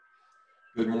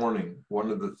Good morning. One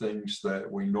of the things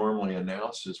that we normally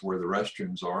announce is where the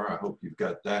restrooms are. I hope you've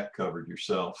got that covered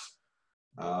yourself.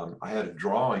 I had a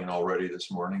drawing already this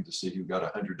morning to see who got a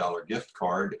 $100 gift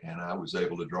card, and I was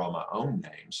able to draw my own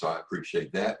name, so I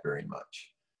appreciate that very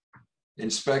much.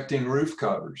 Inspecting roof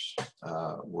covers.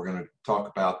 We're going to talk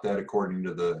about that according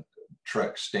to the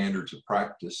TREC Standards of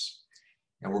Practice.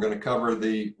 And we're going to cover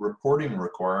the reporting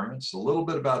requirements, a little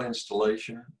bit about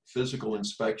installation, physical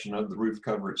inspection of the roof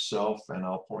cover itself, and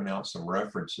I'll point out some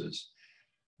references.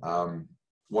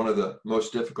 One of the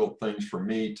most difficult things for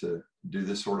me to do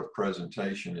this sort of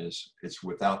presentation is it's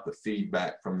without the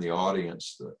feedback from the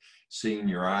audience, the seeing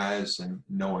your eyes and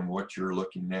knowing what you're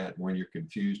looking at and when you're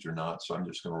confused or not. So I'm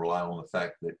just going to rely on the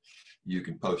fact that you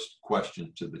can post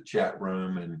questions to the chat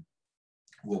room, and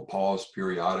we'll pause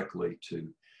periodically to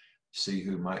see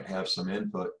who might have some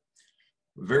input.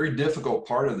 A very difficult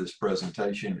part of this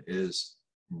presentation is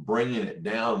bringing it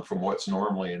down from what's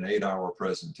normally an 8-hour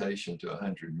presentation to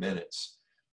 100 minutes.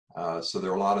 So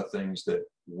there are a lot of things that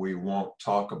we won't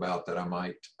talk about that I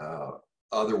might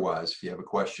otherwise. If you have a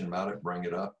question about it, bring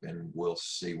it up and we'll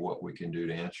see what we can do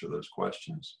to answer those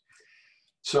questions.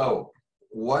 So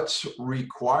what's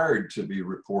required to be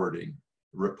reported?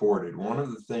 One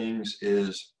of the things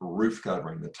is roof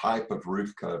covering, the type of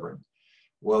roof covering.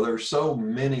 Well, there's so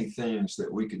many things that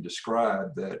we could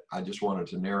describe that I just wanted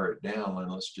to narrow it down,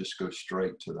 and let's just go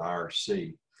straight to the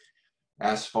IRC.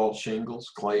 Asphalt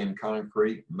shingles, clay and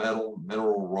concrete, metal,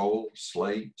 mineral roll,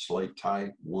 slate, slate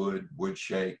type, wood, wood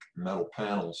shake, metal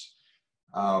panels.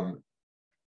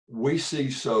 We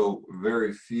see so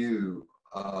very few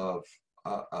of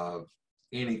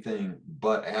anything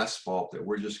but asphalt that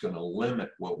we're just going to limit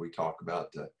what we talk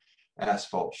about to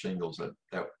asphalt shingles.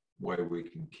 That way we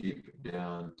can keep it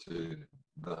down to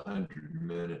the 100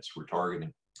 minutes we're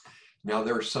targeting. Now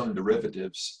there are some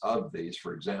derivatives of these.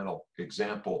 For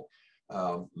example,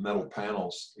 metal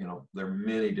panels, there are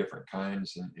many different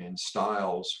kinds and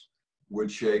styles. Wood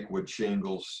shake, wood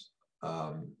shingles,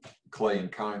 clay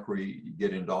and concrete, you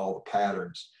get into all the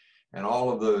patterns, and all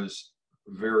of those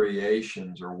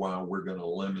variations are why we're going to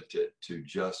limit it to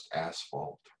just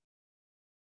asphalt.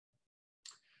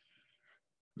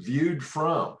 Viewed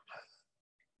from,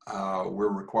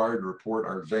 we're required to report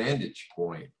our vantage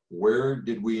point. Where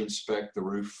did we inspect the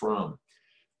roof from?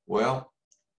 Well,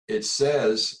 it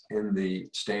says in the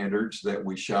standards that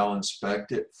we shall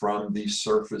inspect it from the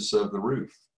surface of the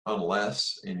roof,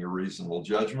 unless, in your reasonable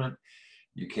judgment,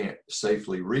 you can't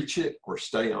safely reach it or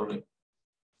stay on it,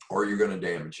 or you're going to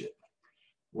damage it.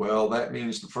 Well, that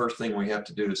means the first thing we have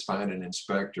to do is find an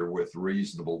inspector with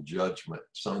reasonable judgment.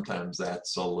 Sometimes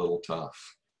that's a little tough.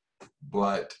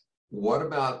 But what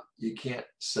about you can't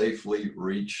safely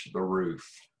reach the roof?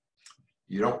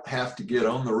 You don't have to get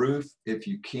on the roof if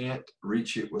you can't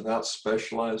reach it without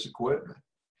specialized equipment.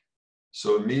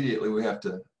 So immediately we have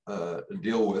to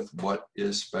deal with what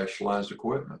is specialized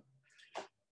equipment.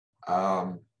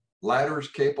 Ladders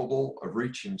capable of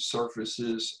reaching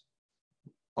surfaces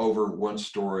over 1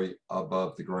 story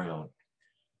above the ground.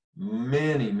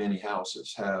 Many, many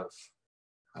houses have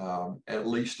at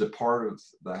least a part of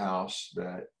the house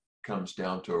that comes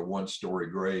down to a 1-story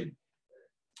grade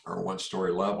or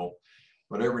 1-story level.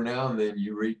 But every now and then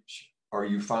you reach or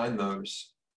you find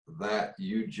those that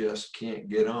you just can't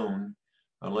get on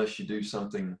unless you do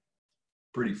something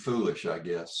pretty foolish, I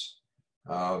guess.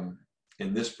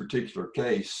 In this particular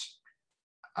case,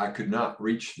 I could not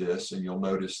reach this, and you'll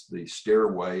notice the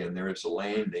stairway, and there is a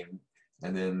landing,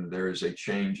 and then there is a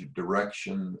change of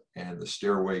direction, and the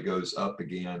stairway goes up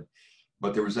again.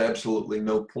 But there was absolutely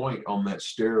no point on that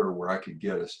stair where I could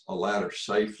get a ladder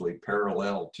safely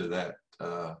parallel to that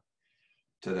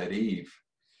eave.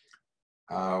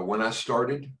 When I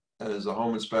started as a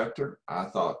home inspector, I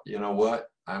thought, you know what,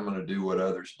 I'm going to do what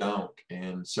others don't,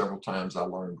 and several times I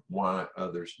learned why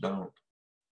others don't.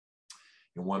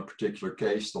 In one particular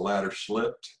case, the ladder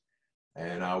slipped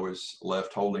and I was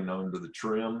left holding on to the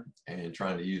trim and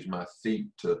trying to use my feet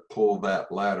to pull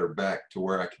that ladder back to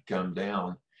where I could come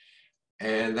down.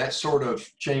 And that sort of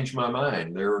changed my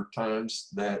mind. There were times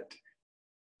that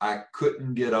I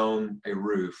couldn't get on a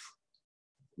roof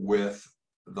with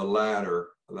the ladder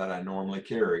that I normally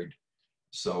carried.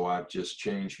 So I've just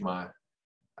changed my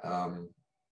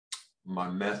my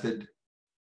method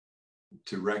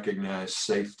to recognize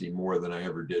safety more than I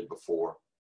ever did before.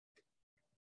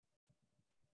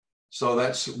 So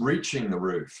that's reaching the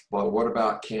roof. But what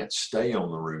about can't stay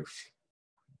on the roof?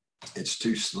 It's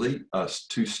too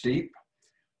steep,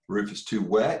 roof is too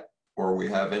wet, or we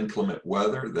have inclement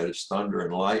weather, that is thunder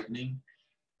and lightning.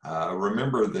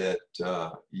 Remember that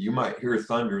you might hear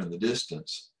thunder in the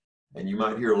distance, And you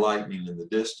might hear lightning in the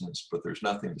distance, but there's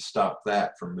nothing to stop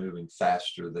that from moving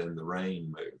faster than the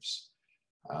rain moves.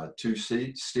 Too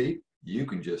steep, you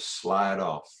can just slide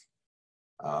off.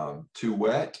 Too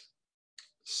wet,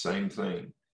 same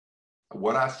thing.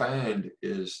 What I find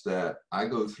is that I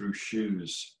go through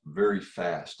shoes very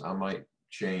fast. I might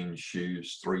change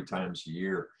shoes 3 times a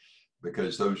year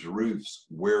because those roofs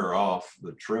wear off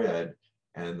the tread,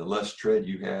 and the less tread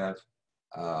you have,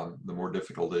 the more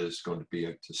difficult it is going to be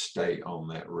to stay on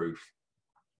that roof.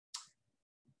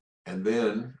 And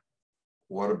then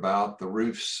what about the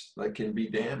roofs that can be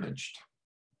damaged?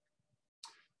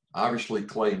 Obviously,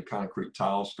 clay and concrete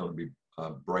tile is going to be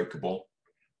breakable.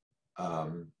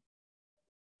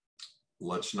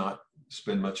 Let's not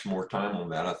spend much more time on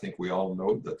that. I think we all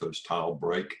know that those tile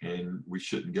break and we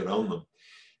shouldn't get on them.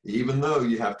 Even though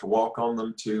you have to walk on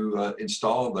them to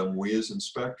install them, we as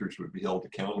inspectors would be held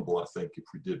accountable, I think, if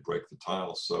we did break the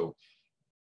tiles. So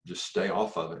just stay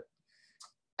off of it.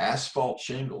 Asphalt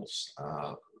shingles.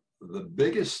 The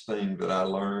biggest thing that I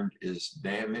learned is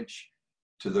damage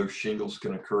to those shingles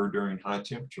can occur during high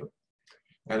temperature.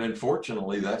 And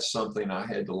unfortunately, that's something I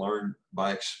had to learn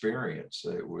by experience.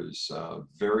 It was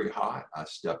very hot. I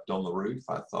stepped on the roof.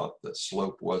 I thought the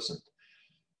slope wasn't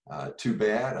too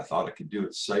bad. I thought I could do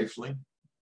it safely.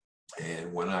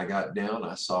 And when I got down,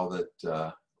 I saw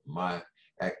that my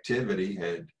activity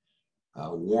had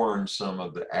worn some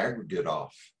of the aggregate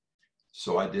off.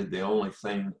 So I did the only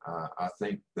thing I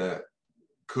think that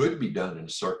could be done in a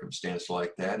circumstance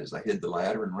like that is I hid the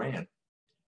ladder and ran.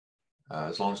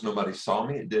 As long as nobody saw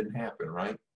me, it didn't happen,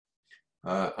 right?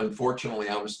 Unfortunately,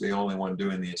 I was the only one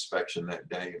doing the inspection that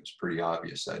day. It was pretty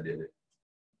obvious I did it.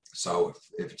 So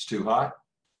if it's too hot,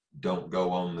 don't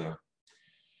go on there.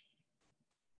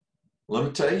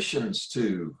 Limitations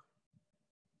to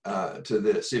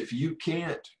this. If you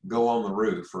can't go on the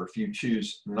roof, or if you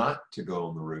choose not to go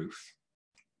on the roof,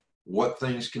 what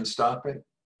things can stop it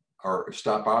or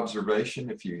stop observation?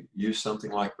 If you use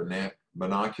something like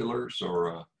binoculars or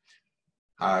a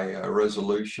high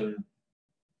resolution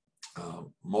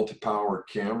multi-powered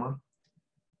camera,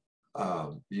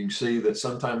 you can see that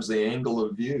sometimes the angle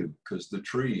of view, because the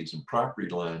trees and property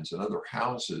lines and other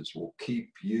houses will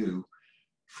keep you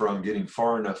from getting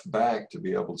far enough back to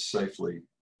be able to safely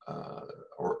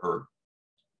or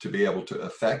to be able to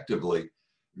effectively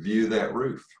view that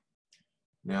roof.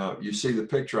 Now, you see the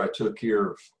picture I took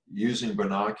here of using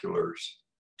binoculars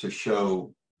to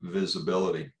show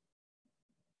visibility.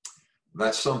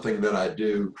 That's something that I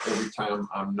do every time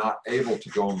I'm not able to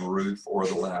go on the roof or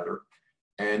the ladder.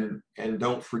 And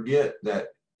don't forget that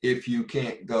if you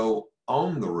can't go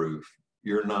on the roof,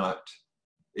 you're not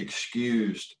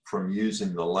excused from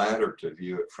using the ladder to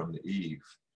view it from the eave.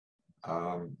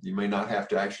 You may not have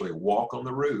to actually walk on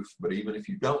the roof, but even if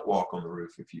you don't walk on the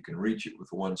roof, if you can reach it with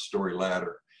a 1-story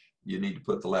ladder, you need to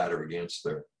put the ladder against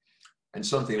there. And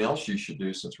something else you should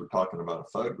do, since we're talking about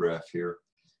a photograph here,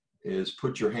 is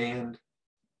put your hand,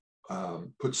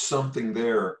 put something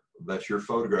there that your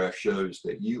photograph shows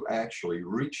that you actually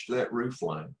reached that roof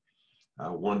line.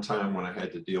 One time when I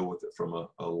had to deal with it from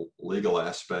a legal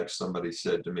aspect, somebody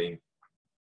said to me,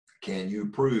 "Can you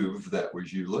prove that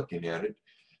was you looking at it?"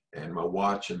 And my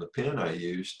watch and the pen I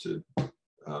used to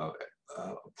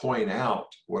point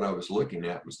out what I was looking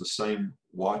at was the same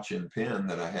watch and pen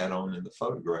that I had on in the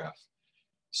photograph.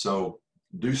 So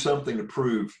do something to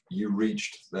prove you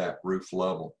reached that roof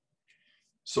level.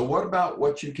 So what about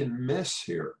what you can miss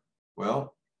here?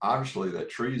 Well, obviously that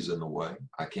tree's in the way.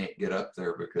 I can't get up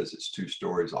there because it's 2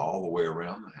 stories all the way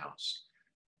around the house.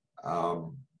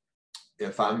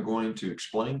 If I'm going to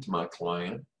explain to my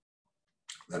client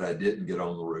that I didn't get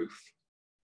on the roof,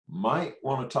 might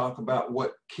want to talk about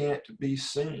what can't be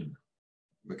seen,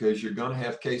 because you're going to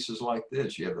have cases like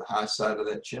this. You have the high side of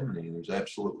that chimney, and there's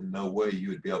absolutely no way you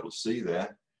would be able to see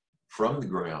that from the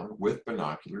ground with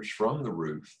binoculars from the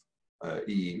roof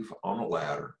eave on a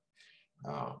ladder.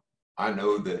 I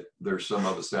know that there's some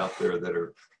of us out there that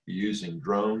are using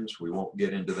drones. We won't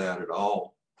get into that at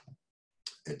all.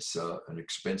 It's an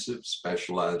expensive,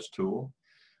 specialized tool.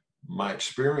 My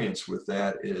experience with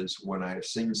that is when I've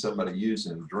seen somebody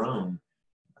using a drone,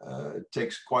 it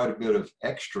takes quite a bit of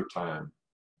extra time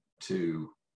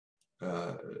to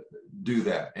do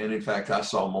that. And in fact, I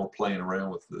saw more playing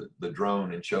around with the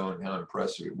drone and showing how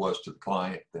impressive it was to the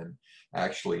client than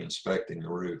actually inspecting the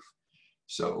roof.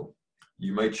 So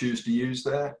you may choose to use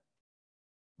that,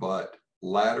 but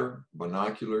ladder,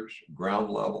 binoculars, ground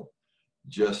level,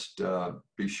 just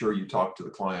be sure you talk to the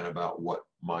client about what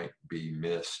might be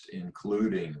missed,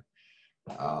 including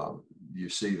you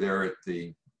see there at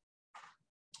the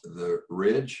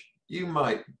ridge, You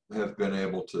might have been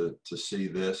able to see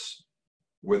this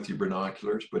with your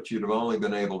binoculars, but you'd have only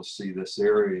been able to see this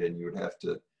area, and you would have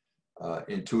to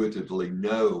intuitively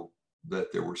know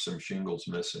that there were some shingles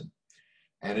missing.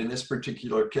 And in this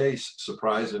particular case,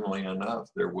 surprisingly enough,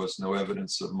 there was no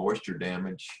evidence of moisture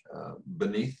damage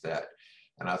beneath that.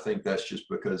 And I think that's just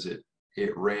because it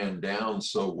ran down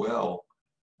so well,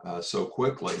 so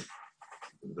quickly,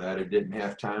 that it didn't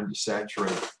have time to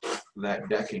saturate that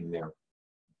decking there.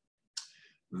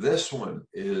 This one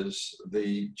is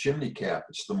the chimney cap.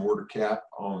 It's the mortar cap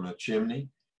on a chimney,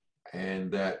 and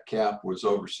that cap was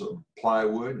over some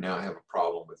plywood. Now I have a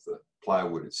problem with the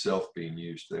plywood itself being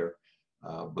used there,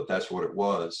 but that's what it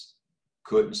was.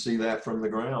 Couldn't see that from the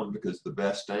ground because the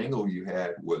best angle you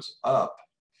had was up,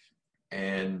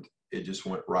 and it just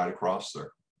went right across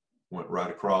there. Went right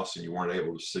across, and you weren't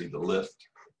able to see the lift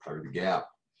or the gap.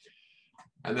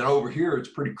 And then over here, it's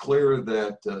pretty clear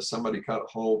that somebody cut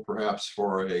a hole perhaps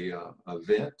for a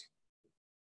vent,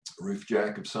 roof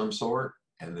jack of some sort,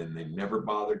 and then they never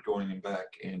bothered going back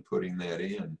and putting that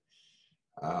in.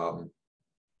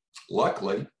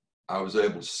 Luckily, I was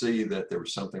able to see that there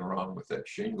was something wrong with that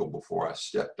shingle before I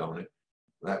stepped on it.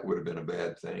 That would have been a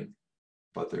bad thing.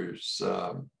 But there's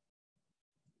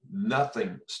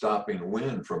nothing stopping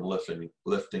wind from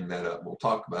lifting that up. We'll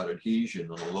talk about adhesion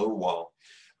in a little while.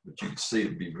 But you can see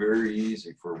it'd be very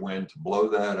easy for wind to blow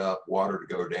that up, water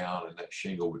to go down, and that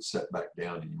shingle would set back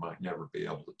down, and you might never be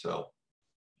able to tell.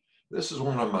 This is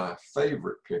one of my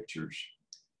favorite pictures.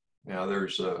 Now,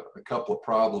 there's a couple of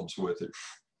problems with it.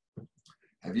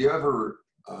 Have you ever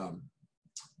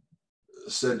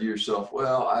said to yourself,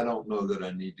 well, I don't know that I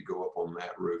need to go up on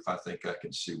that roof. I think I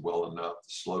can see well enough. The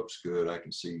slope's good. I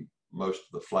can see most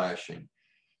of the flashing.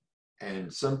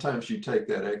 And sometimes you take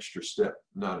that extra step,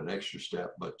 not an extra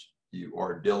step, but you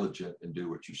are diligent and do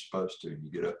what you're supposed to. And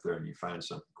you get up there and you find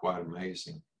something quite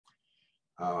amazing.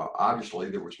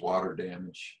 Obviously, there was water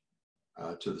damage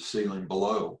to the ceiling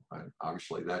below. And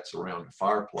obviously, that's around the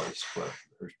fireplace, but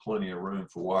there's plenty of room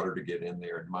for water to get in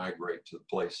there and migrate to the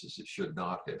places it should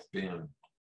not have been.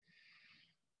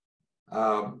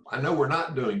 I know we're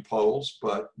not doing polls,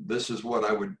 but this is what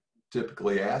I would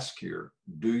typically ask here.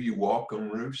 Do you walk on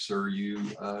roofs, or you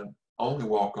only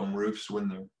walk on roofs when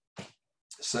they're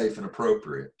safe and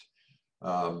appropriate?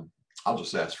 I'll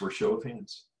just ask for a show of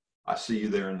hands. I see you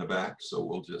there in the back, so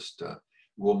we'll just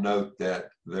we'll note that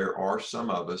there are some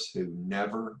of us who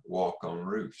never walk on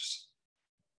roofs.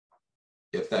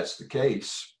 If that's the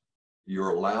case,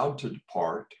 you're allowed to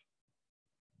depart.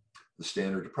 The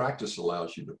standard of practice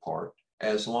allows you to depart,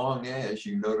 as long as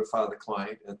you notify the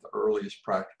client at the earliest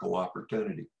practical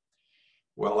opportunity.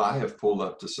 Well, I have pulled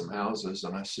up to some houses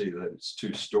and I see that it's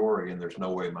two-story and there's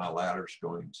no way my ladder's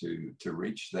going to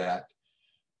reach that.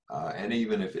 And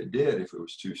even if it did, if it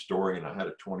was two-story and I had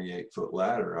a 28-foot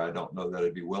ladder, I don't know that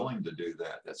I'd be willing to do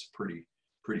that. That's a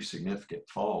pretty significant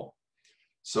fall.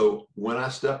 So when I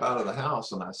step out of the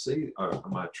house and I see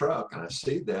my truck and I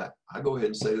see that, I go ahead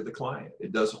and say to the client,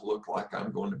 it doesn't look like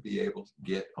I'm going to be able to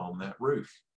get on that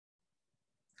roof.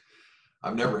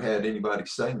 I've never had anybody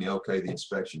say to me, okay, the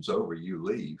inspection's over, you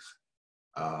leave.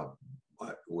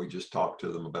 But we just talked to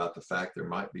them about the fact there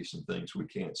might be some things we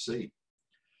can't see.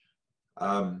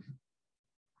 And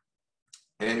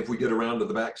if we get around to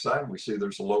the back side and we see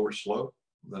there's a lower slope,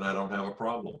 then I don't have a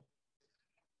problem.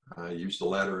 I use the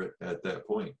ladder at that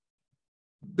point.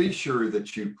 Be sure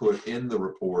that you put in the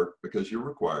report, because you're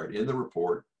required in the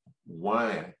report,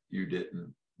 why you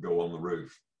didn't go on the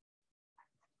roof.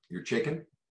 Your chicken,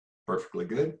 perfectly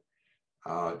good.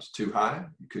 It's too high.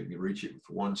 You couldn't reach it with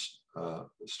one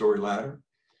story ladder.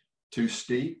 Too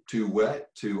steep, too wet,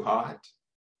 too hot.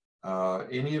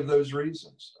 Any of those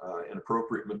reasons.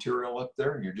 Inappropriate material up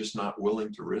there, and you're just not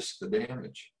willing to risk the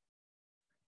damage.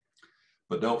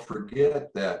 But don't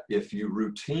forget that if you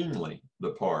routinely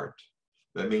depart,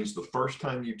 that means the first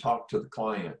time you talk to the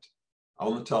client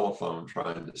on the telephone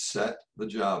trying to set the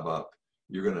job up,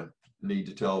 you're going to need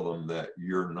to tell them that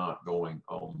you're not going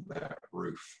on that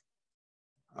roof.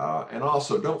 And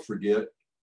also don't forget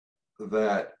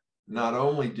that not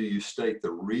only do you state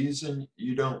the reason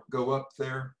you don't go up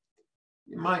there,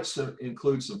 you might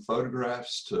include some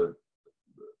photographs to,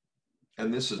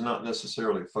 and this is not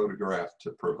necessarily a photograph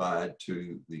to provide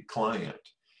to the client,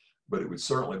 but it would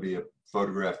certainly be a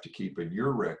photograph to keep in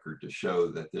your record to show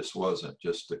that this wasn't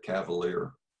just a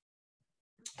cavalier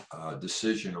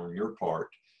decision on your part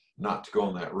not to go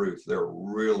on that roof. There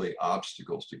are really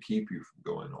obstacles to keep you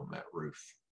from going on that roof.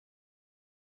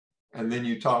 And then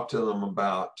you talk to them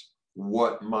about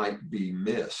what might be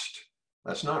missed.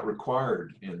 That's not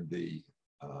required in the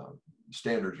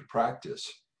standards of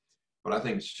practice. but I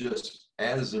think it's just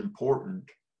as important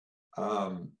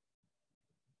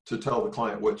to tell the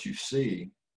client what you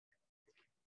see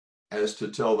as to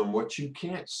tell them what you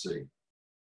can't see.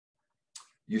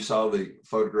 You saw the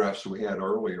photographs we had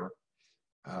earlier.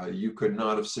 You could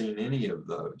not have seen any of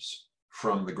those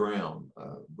from the ground.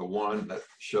 The one that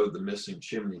showed the missing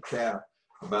chimney cap,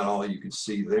 about all you could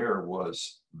see there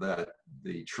was that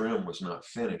the trim was not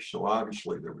finished. So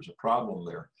obviously there was a problem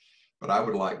there. But I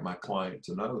would like my client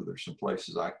to know there's some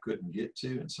places I couldn't get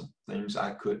to and some things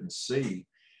I couldn't see.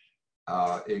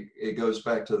 It goes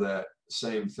back to that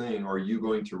same thing. Are you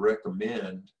going to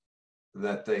recommend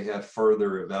that they have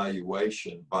further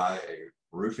evaluation by a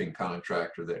roofing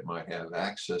contractor that might have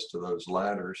access to those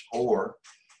ladders, or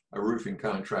a roofing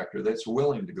contractor that's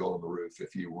willing to go on the roof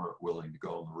if you weren't willing to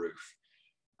go on the roof?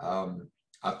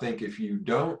 I think if you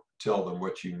don't tell them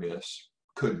what you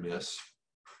could miss,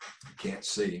 can't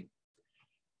see,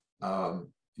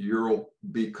 you'll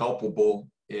be culpable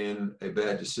in a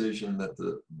bad decision that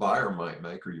the buyer might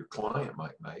make or your client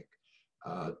might make,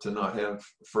 to not have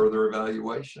further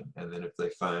evaluation. And then if they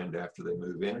find after they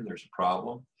move in there's a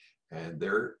problem and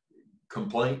their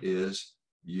complaint is,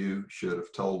 you should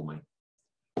have told me.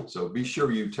 So be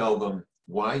sure you tell them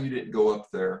why you didn't go up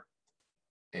there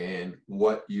and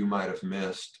what you might have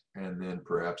missed, and then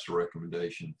perhaps a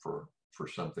recommendation for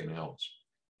something else.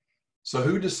 So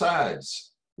who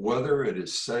decides whether it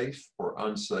is safe or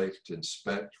unsafe to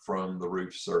inspect from the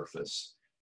roof surface?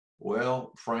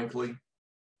 Well, frankly,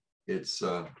 it's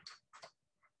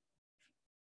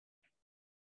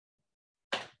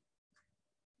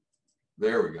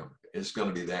there we go. It's going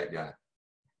to be that guy.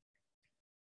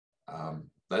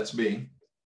 That's me.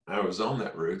 I was on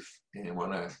that roof, and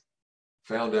when I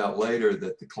found out later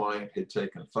that the client had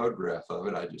taken a photograph of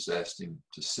it, I just asked him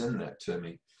to send that to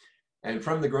me. And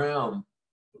from the ground,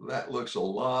 that looks a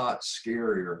lot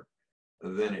scarier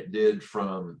than it did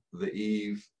from the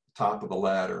eave, top of the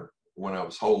ladder, when I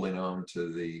was holding on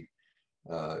to the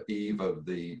eave of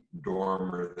the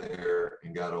dormer there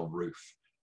and got on roof.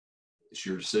 It's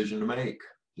your decision to make.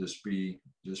 Just be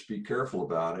careful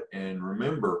about it. And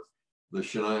remember the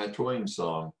Shania Twain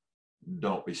song,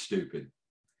 "Don't Be Stupid."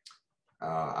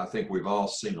 I think we've all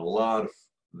seen a lot of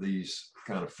these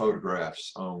kind of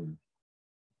photographs on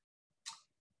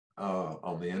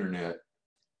the internet,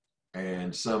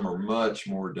 and some are much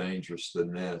more dangerous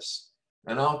than this.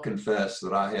 And I'll confess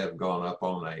that I have gone up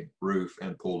on a roof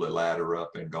and pulled a ladder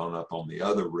up and gone up on the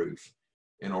other roof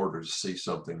in order to see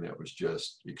something that was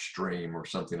just extreme or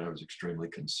something I was extremely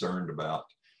concerned about.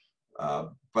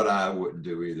 But I wouldn't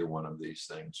do either one of these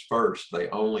things. First, they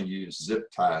only use zip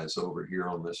ties over here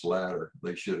on this ladder.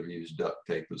 They should have used duct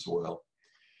tape as well.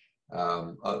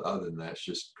 Other than that, it's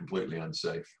just completely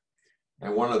unsafe.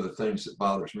 And one of the things that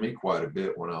bothers me quite a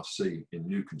bit when I'll see in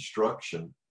new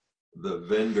construction, the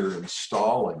vendor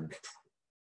installing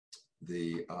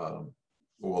the,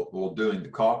 doing the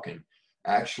caulking,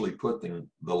 actually putting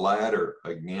the ladder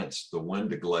against the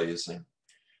window glazing.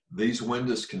 These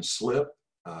windows can slip.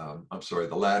 The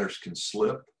ladders can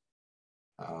slip.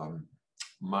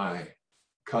 My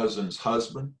cousin's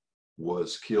husband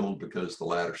was killed because the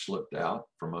ladder slipped out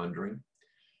from under him.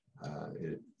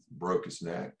 It broke his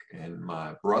neck, and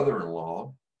my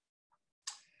brother-in-law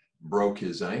broke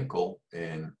his ankle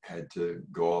and had to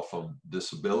go off on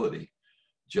disability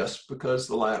just because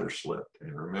the ladder slipped.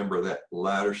 And remember, that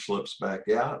ladder slips back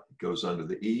out, it goes under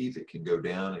the eave, it can go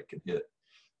down, it can hit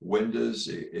windows,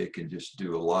 it can just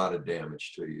do a lot of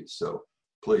damage to you. So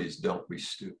please don't be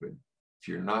stupid. If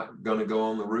you're not going to go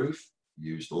on the roof,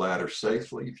 use the ladder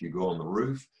safely. If you go on the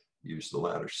roof, use the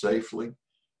ladder safely.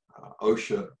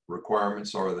 OSHA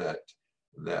requirements are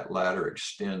that ladder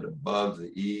extend above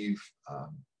the eave,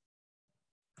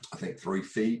 I think 3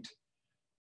 feet.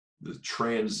 The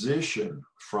transition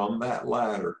from that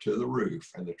ladder to the roof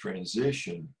and the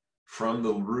transition from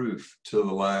the roof to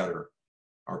the ladder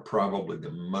are probably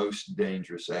the most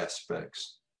dangerous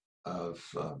aspects of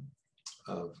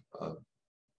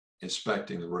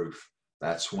inspecting the roof.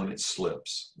 That's when it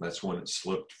slips. That's when it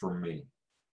slipped for me.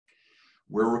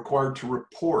 We're required to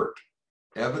report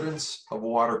evidence of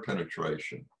water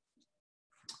penetration.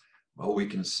 Well, we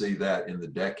can see that in the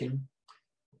decking,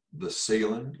 the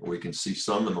ceiling. We can see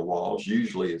some in the walls.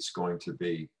 Usually it's going to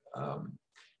be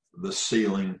the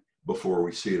ceiling before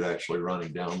we see it actually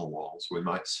running down the walls. We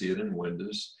might see it in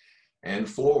windows and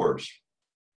floors.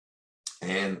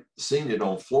 And seeing it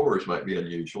on floors might be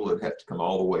unusual. It'd have to come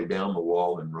all the way down the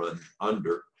wall and run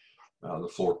under the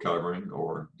floor covering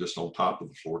or just on top of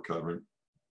the floor covering.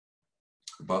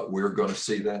 But we're going to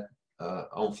see that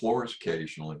on floors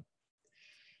occasionally.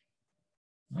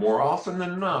 More often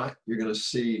than not, you're going to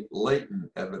see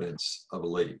latent evidence of a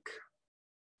leak.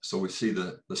 So we see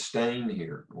the stain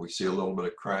here. We see a little bit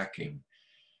of cracking.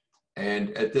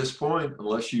 And at this point,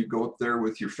 unless you go up there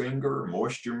with your finger,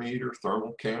 moisture meter,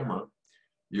 thermal camera,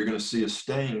 you're going to see a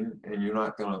stain and you're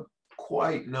not going to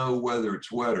quite know whether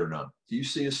it's wet or not. If you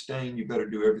see a stain, you better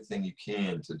do everything you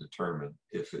can to determine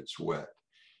if it's wet.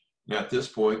 Now, at this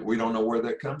point, we don't know where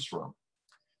that comes from.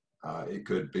 It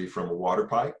could be from a water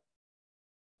pipe.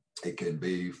 It can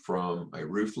be from a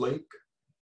roof leak.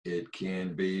 It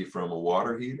can be from a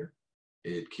water heater.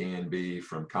 It can be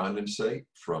from condensate,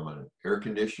 from an air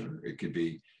conditioner. It could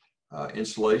be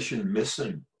insulation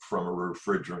missing from a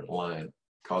refrigerant line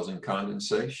causing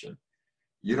condensation.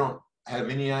 You don't have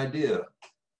any idea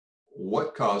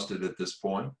what caused it at this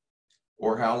point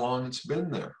or how long it's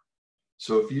been there.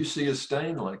 So if you see a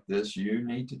stain like this, you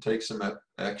need to take some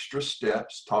extra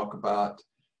steps, talk about,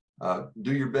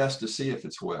 do your best to see if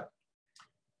it's wet.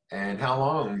 And how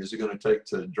long is it going to take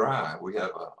to dry? We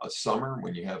have a summer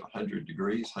when you have 100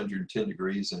 degrees, 110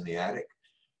 degrees in the attic.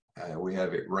 We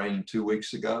have it rained 2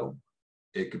 weeks ago.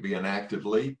 It could be an active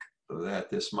leak that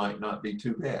this might not be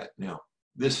too bad. Now,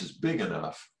 this is big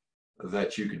enough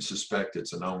that you can suspect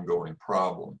it's an ongoing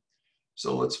problem.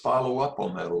 So let's follow up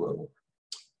on that a little.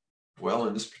 Well,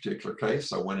 in this particular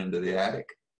case, I went into the attic,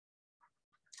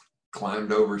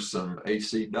 climbed over some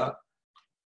AC duct,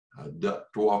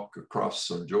 duct walk across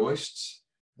some joists,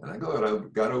 and I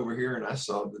got over here and I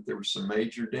saw that there was some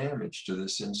major damage to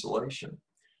this insulation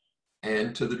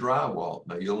and to the drywall.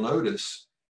 Now you'll notice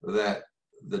that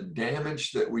the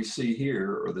damage that we see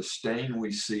here, or the stain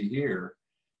we see here,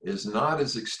 is not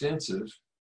as extensive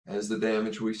as the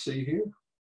damage we see here.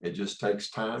 It just takes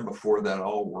time before that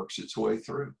all works its way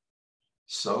through.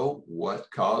 So what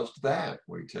caused that?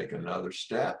 We take another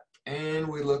step and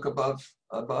we look above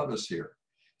us here.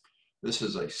 This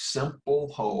is a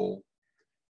simple hole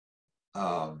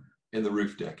in the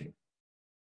roof decking.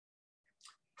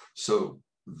 So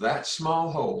that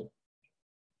small hole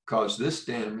caused this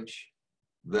damage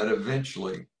that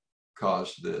eventually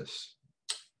caused this.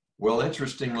 Well,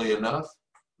 interestingly enough,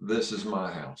 this is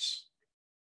my house.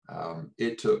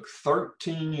 It took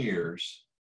 13 years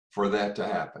for that to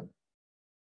happen.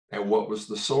 And what was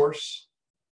the source?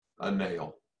 A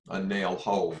nail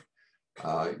hole.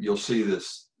 You'll see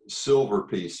this silver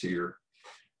piece here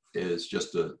is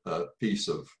just a piece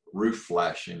of roof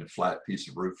flashing, a flat piece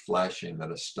of roof flashing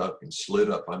that is stuck and slid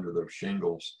up under those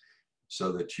shingles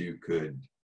so that you could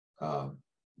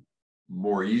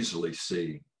more easily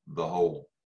see the hole.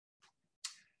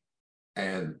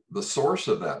 And the source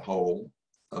of that hole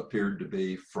appeared to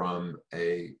be from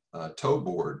a toe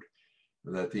board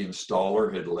that the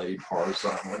installer had laid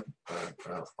horizontally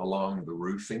along the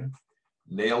roofing,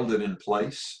 nailed it in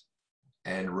place,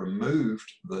 and removed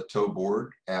the toe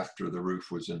board after the roof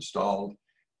was installed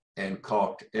and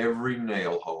caulked every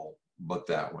nail hole but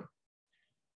that one.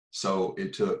 So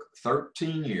it took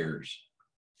 13 years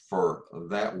for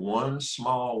that one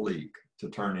small leak to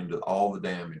turn into all the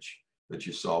damage that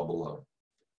you saw below.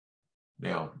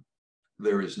 Now,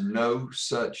 there is no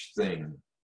such thing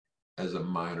as a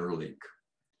minor leak.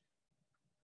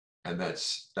 And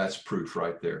that's proof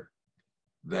right there.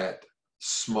 That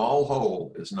small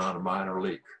hole is not a minor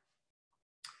leak.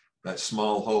 That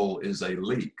small hole is a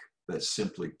leak that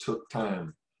simply took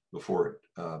time before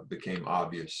it became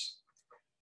obvious.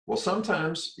 Well,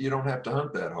 sometimes you don't have to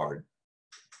hunt that hard.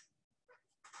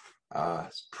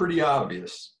 It's pretty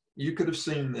obvious. You could have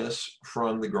seen this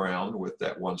from the ground with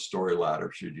that one-story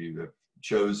ladder should you have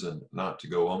chosen not to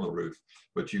go on the roof,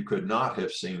 but you could not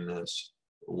have seen this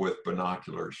with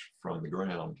binoculars from the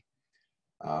ground.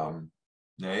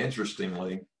 Now,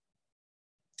 interestingly,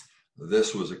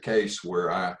 this was a case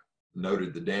where I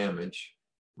noted the damage,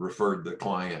 referred the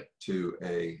client to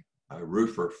a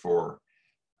roofer for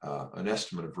an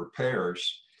estimate of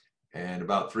repairs, and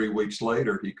about 3 weeks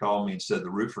later, he called me and said the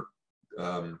roofer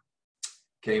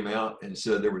came out and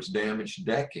said there was damaged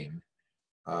decking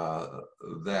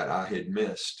that I had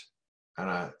missed. And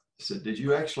I said, "Did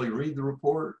you actually read the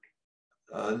report?"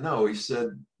 No, he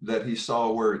said that he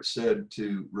saw where it said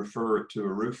to refer it to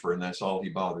a roofer, and that's all he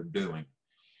bothered doing.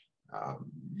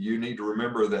 You need to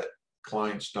remember that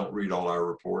clients don't read all our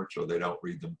reports, or they don't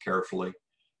read them carefully.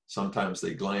 Sometimes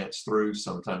they glance through,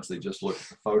 sometimes they just look at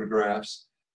the photographs.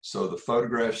 So the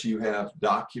photographs you have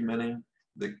documenting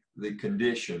the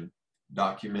condition,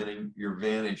 documenting your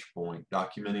vantage point,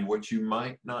 documenting what you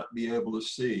might not be able to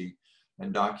see,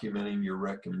 and documenting your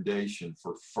recommendation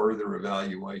for further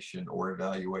evaluation or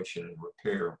evaluation and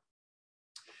repair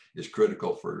is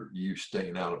critical for you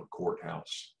staying out of a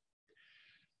courthouse.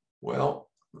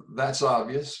 Well, That's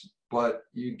obvious, but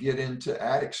you get into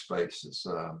attic spaces.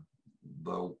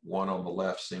 The one on the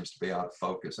left seems to be out of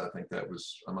focus. I think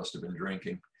I must have been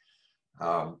drinking.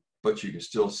 But you can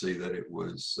still see that it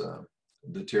was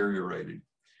deteriorated.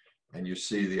 And you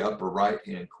see the upper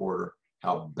right-hand quarter,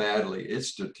 how badly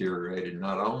it's deteriorated.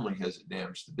 Not only has it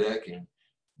damaged the decking,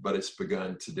 but it's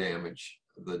begun to damage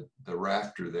the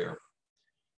rafter there.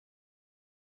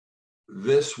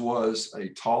 This was a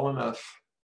tall enough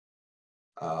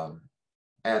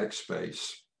attic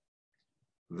space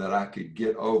that I could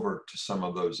get over to some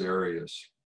of those areas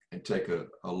and take a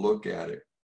look at it.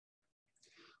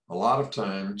 A lot of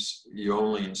times you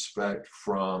only inspect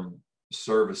from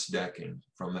service decking,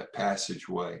 from that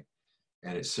passageway,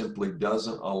 and it simply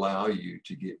doesn't allow you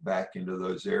to get back into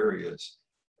those areas.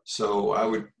 So I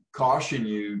would caution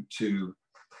you to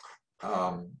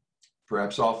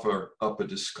perhaps offer up a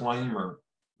disclaimer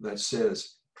that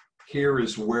says, here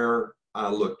is where I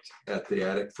looked at the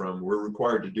attic from. We're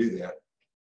required to do that.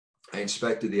 I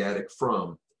inspected the attic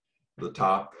from the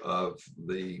top of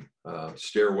the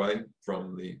stairway,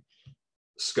 from the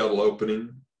scuttle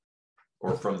opening,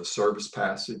 or from the service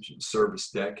passage and service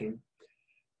decking.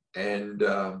 And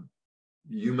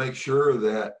you make sure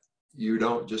that you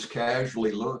don't just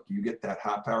casually look. You get that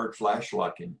high-powered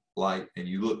flashlight and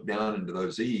you look down into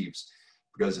those eaves,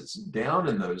 because it's down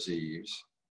in those eaves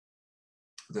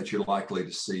that you're likely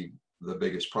to see the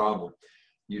biggest problem.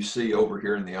 You see over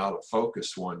here in the out of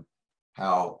focus one,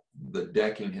 how the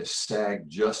decking has sagged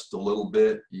just a little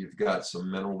bit. You've got some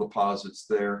mineral deposits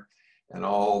there, and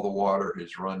all the water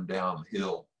has run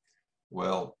downhill.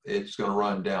 Well, it's going to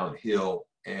run downhill,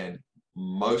 and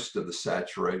most of the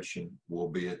saturation will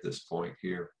be at this point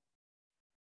here.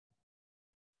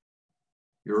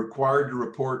 You're required to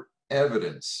report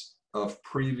evidence of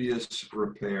previous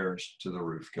repairs to the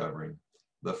roof covering,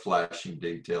 the flashing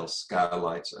details,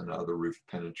 skylights, and other roof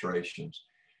penetrations.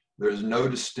 There's no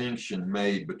distinction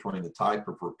made between the type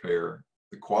of repair,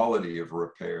 the quality of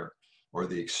repair, or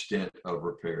the extent of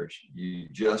repairs. You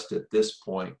just at this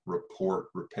point report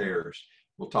repairs.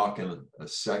 We'll talk in a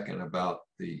second about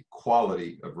the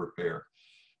quality of repair.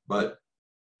 But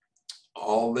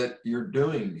all that you're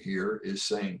doing here is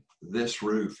saying this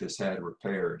roof has had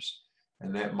repairs,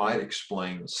 and that might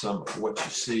explain some of what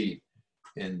you see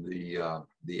in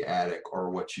the attic, or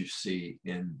what you see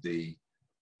in the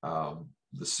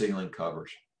ceiling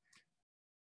covers.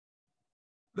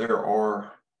 There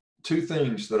are two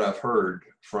things that I've heard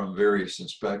from various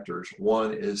inspectors.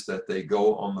 One is that they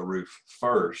go on the roof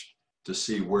first to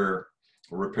see where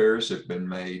repairs have been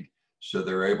made, so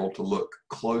they're able to look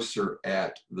closer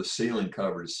at the ceiling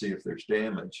cover to see if there's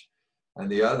damage. And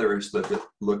the other is that they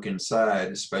look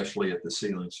inside, especially at the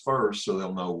ceilings first, so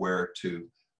they'll know where to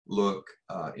look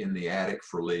in the attic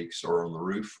for leaks or on the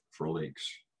roof for leaks.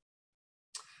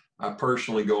 I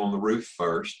personally go on the roof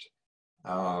first,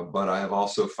 but I have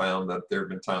also found that there have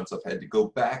been times I've had to go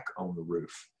back on the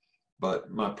roof.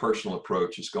 But my personal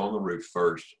approach is go on the roof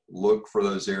first, look for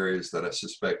those areas that I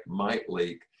suspect might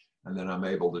leak, and then I'm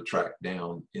able to track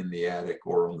down in the attic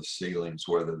or on the ceilings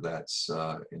whether that's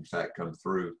in fact come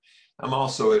through. I'm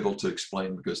also able to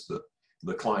explain, because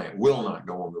the client will not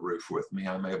go on the roof with me,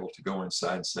 I'm able to go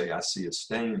inside and say, I see a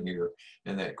stain here,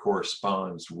 and that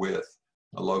corresponds with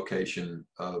a location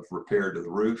of repair to the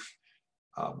roof.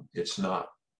 It's not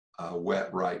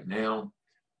wet right now,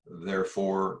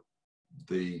 therefore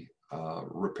the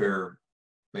repair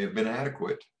may have been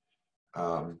adequate.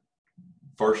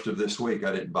 First of this week,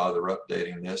 I didn't bother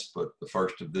updating this, but the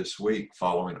first of this week,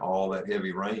 following all that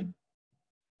heavy rain,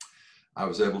 I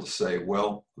was able to say,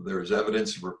 well, there's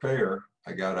evidence of repair.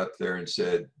 I got up there and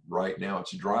said, right now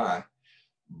it's dry.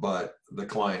 But the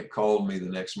client called me the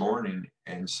next morning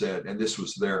and said, and this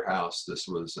was their house, this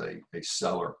was a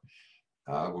seller,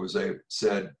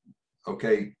 said,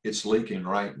 okay, it's leaking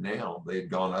right now. They had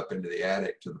gone up into the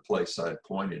attic to the place I had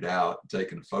pointed out and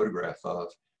taken a photograph of.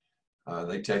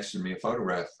 They texted me a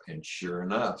photograph, and sure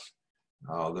enough,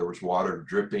 there was water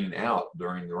dripping out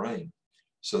during the rain.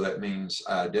 So that means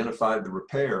I identified the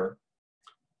repair.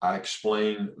 I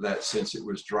explained that since it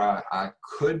was dry, I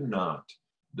could not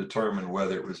determine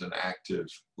whether it was an active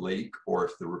leak or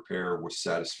if the repair was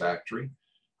satisfactory.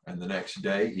 And the next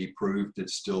day, he proved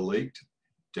it still leaked,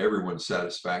 to everyone's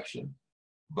satisfaction.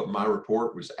 But my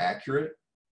report was accurate.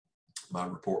 My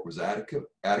report was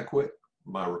adequate.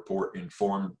 My report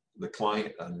informed the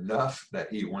client enough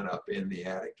that he went up in the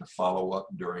attic to follow up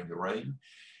during the rain.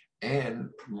 And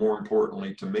more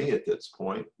importantly to me at this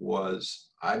point was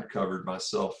I'd covered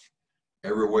myself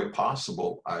every way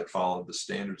possible. I'd followed the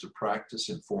standards of practice,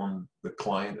 informed the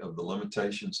client of the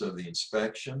limitations of the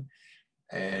inspection,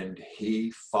 And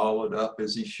he followed up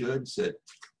as he should, said,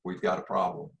 we've got a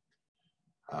problem.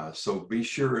 So be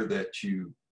sure that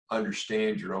you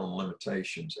understand your own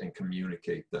limitations and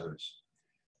communicate those.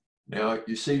 Now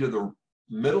you see to the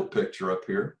middle picture up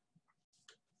here,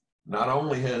 not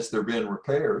only has there been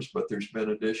repairs, but there's been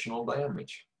additional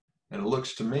damage. And it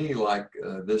looks to me like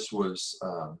this was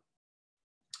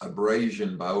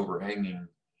abrasion by overhanging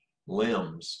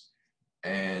limbs.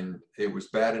 And it was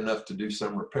bad enough to do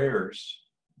some repairs,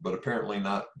 but apparently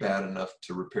not bad enough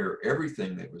to repair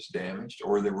everything that was damaged,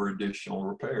 or there were additional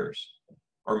repairs.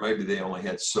 Or maybe they only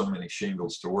had so many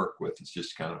shingles to work with. It's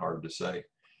just kind of hard to say.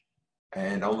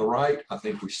 And on the right, I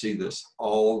think we see this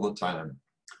all the time.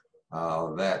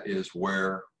 That is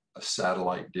where a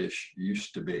satellite dish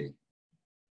used to be.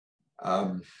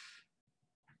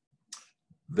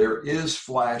 There is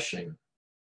flashing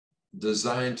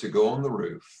designed to go on the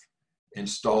roof,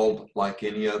 installed like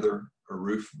any other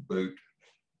roof boot,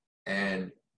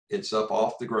 and it's up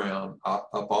off the ground, up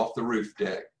off the roof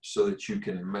deck, so that you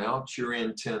can mount your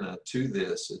antenna to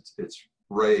this. It's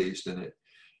raised and it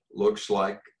looks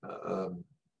like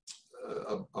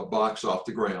a box off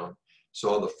the ground. So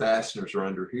all the fasteners are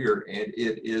under here, and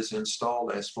it is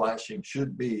installed as flashing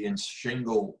should be, in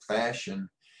shingle fashion,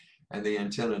 and the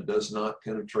antenna does not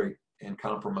penetrate and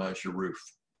compromise your roof.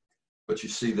 But you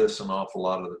see this an awful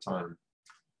lot of the time.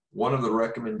 One of the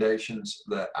recommendations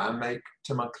that I make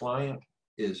to my client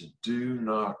is do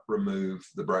not remove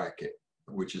the bracket,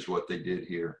 which is what they did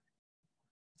here.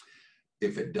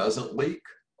 If it doesn't leak,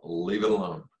 leave it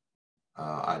alone.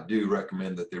 I do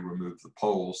recommend that they remove the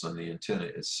poles and the antenna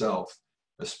itself,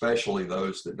 especially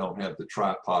those that don't have the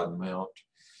tripod mount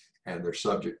and they're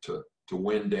subject to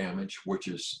wind damage, which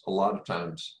is a lot of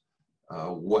times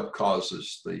what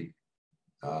causes the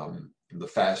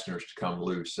fasteners to come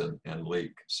loose and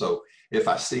leak. So if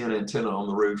I see an antenna on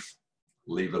the roof,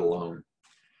 leave it alone.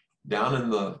 Down in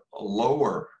the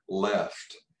lower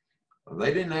left,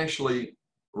 they didn't actually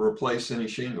replace any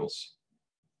shingles.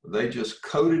 They just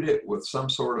coated it with some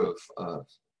sort of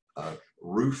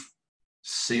roof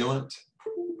sealant.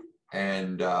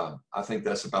 And I think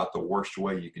that's about the worst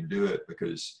way you can do it,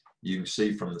 because you can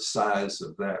see from the size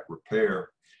of that repair,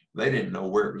 they didn't know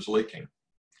where it was leaking.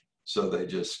 So they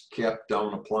just kept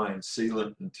on applying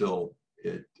sealant until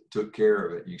it took care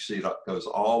of it. You see it goes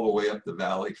all the way up the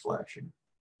valley flashing.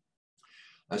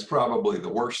 That's probably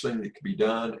the worst thing that could be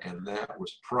done, and that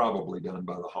was probably done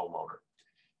by the homeowner.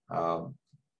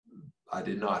 I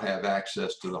did not have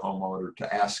access to the homeowner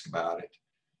to ask about it,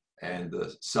 and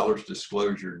the seller's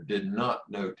disclosure did not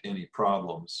note any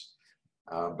problems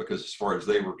because as far as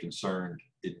they were concerned,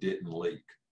 it didn't leak.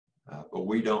 But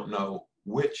we don't know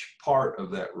which part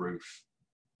of that roof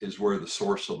is where the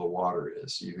source of the water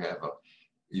is. You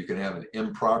can have an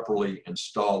improperly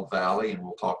installed valley, and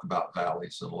we'll talk about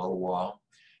valleys in a little while.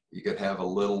 You could have a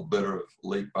little bit of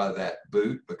leak by that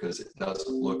boot because it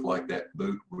doesn't look like that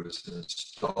boot was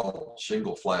installed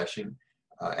shingle flashing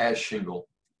as shingle.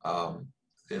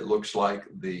 It looks like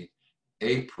the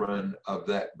apron of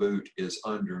that boot is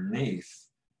underneath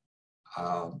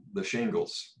the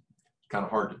shingles. Kind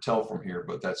of hard to tell from here,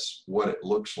 but that's what it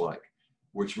looks like,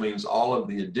 which means all of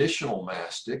the additional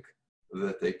mastic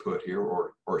that they put here,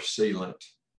 or sealant,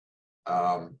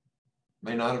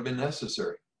 may not have been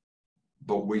necessary.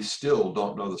 But we still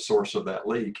don't know the source of that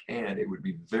leak, and it would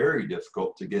be very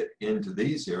difficult to get into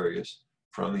these areas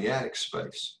from the attic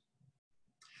space.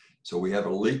 So we have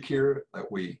a leak here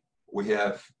that we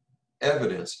have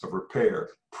evidence of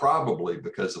repair, probably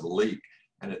because of a leak.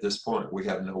 And at this point, we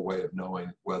have no way of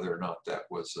knowing whether or not that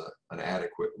was an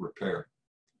adequate repair.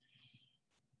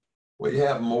 We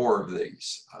have more of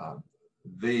these.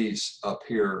 These up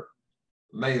here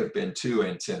may have been two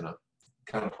antennae.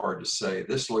 Kind of hard to say.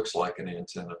 This looks like an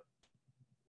antenna.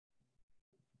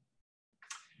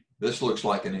 This looks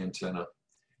like an antenna.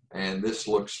 And this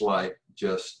looks like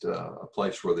just a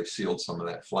place where they sealed some of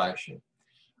that flashing.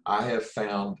 I have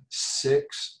found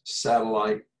 6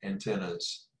 satellite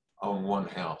antennas on one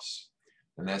house.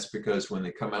 And that's because when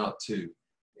they come out to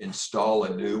install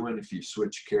a new one, if you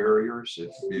switch carriers,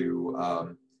 if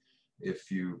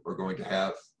you are going to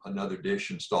have another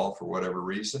dish installed for whatever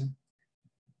reason,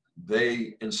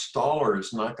 the installer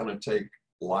is not going to take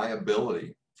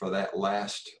liability for that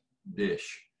last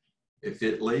dish. If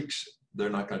it leaks, they're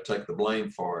not going to take the blame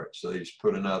for it, so they just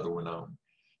put another one on.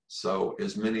 So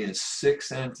as many as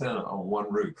 6 antennae on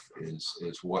one roof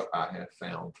is what I have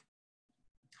found.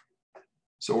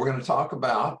 So we're going to talk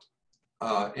about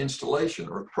installation,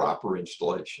 or proper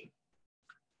installation.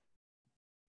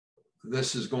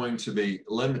 This is going to be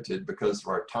limited because of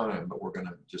our time, but we're going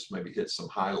to just maybe hit some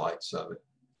highlights of it.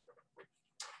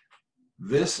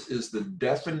 This is the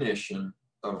definition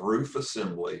of roof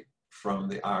assembly from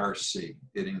the IRC.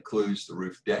 It includes the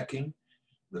roof decking,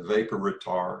 the vapor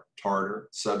retarder,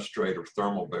 substrate or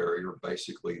thermal barrier,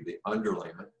 basically the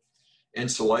underlayment,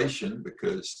 insulation,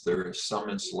 because there is some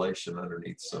insulation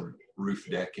underneath some roof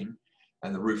decking,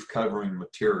 and the roof covering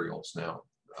materials. Now,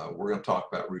 we're going to talk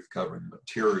about roof covering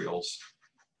materials,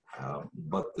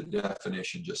 but the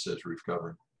definition just says roof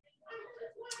covering.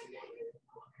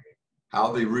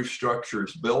 How the roof structure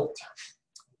is built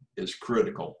is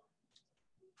critical.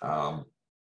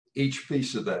 Each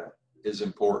piece of that is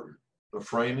important. The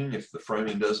framing, if the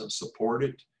framing doesn't support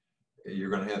it, you're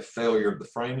going to have failure of the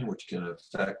framing, which can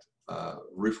affect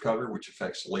roof cover, which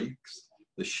affects leaks.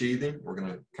 The sheathing, we're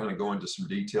going to kind of go into some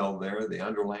detail there. The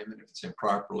underlayment, if it's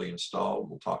improperly installed,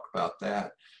 we'll talk about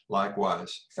that.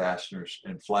 Likewise, fasteners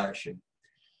and flashing.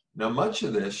 Now, much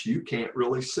of this you can't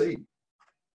really see.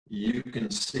 You can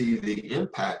see the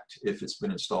impact if it's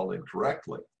been installed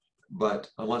incorrectly, but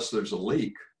unless there's a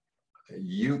leak,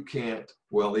 you can't,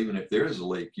 well, even if there is a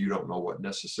leak, you don't know what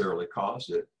necessarily caused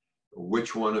it,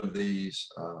 which one of these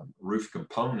roof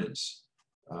components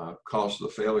caused the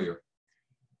failure.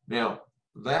 Now,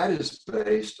 that is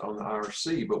based on the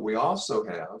IRC, but we also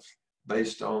have,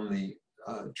 based on the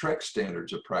TREC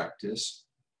Standards of Practice,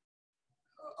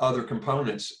 other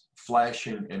components,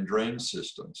 flashing and drain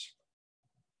systems.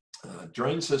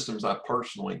 Drain systems I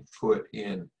personally put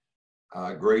in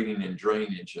grading and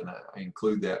drainage, and I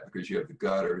include that because you have the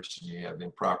gutters and you have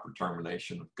improper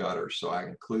termination of gutters, so I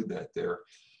include that there.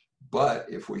 But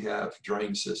if we have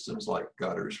drain systems like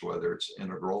gutters, whether it's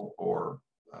integral or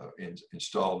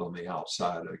installed on the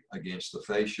outside against the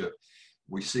fascia,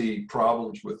 we see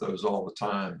problems with those all the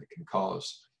time. It can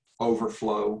cause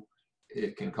overflow,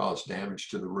 it can cause damage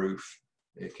to the roof,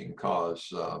 it can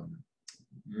cause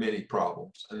many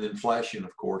problems. And then flashing,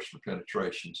 of course, for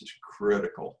penetrations is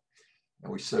critical.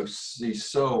 And we see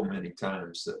so many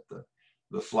times that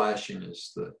the flashing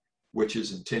is which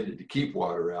is intended to keep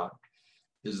water out,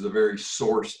 is the very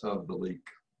source of the leak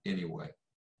anyway.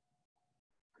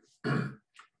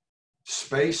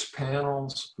 Space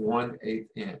panels, 1/8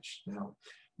 inch. Now,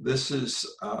 this is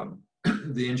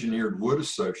the Engineered Wood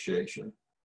Association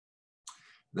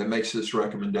that makes this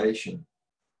recommendation.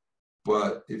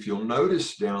 But if you'll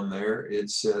notice down there, it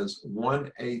says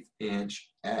 1/8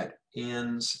 inch at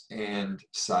ends and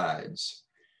sides.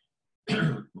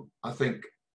 I think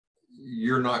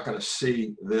you're not going to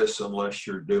see this unless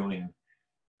you're doing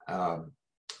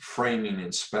framing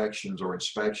inspections or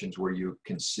inspections where you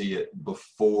can see it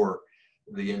before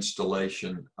the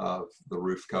installation of the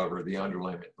roof cover, the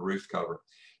underlayment, the roof cover.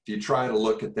 If you try to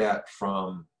look at that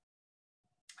from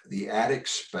the attic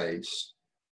space,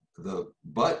 the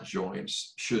butt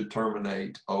joints should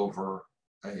terminate over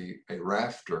a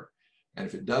rafter. And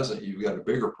if it doesn't, you've got a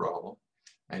bigger problem,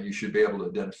 and you should be able to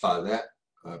identify that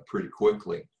pretty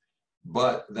quickly.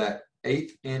 But that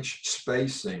 1/8 inch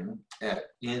spacing at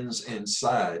ends and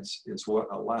sides is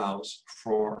what allows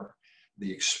for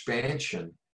the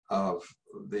expansion of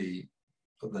the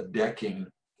decking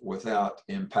without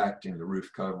impacting the roof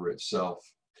cover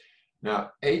itself.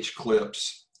 Now,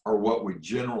 H-clips are what we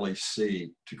generally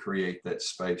see to create that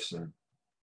spacing.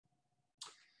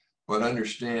 But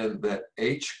understand that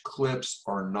H-clips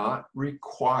are not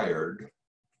required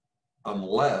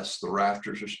unless the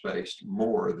rafters are spaced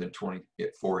more than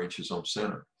 24 inches on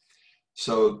center.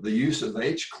 So the use of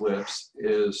H-clips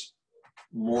is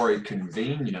more a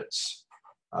convenience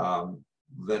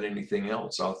than anything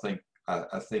else. I think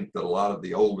that a lot of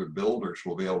the older builders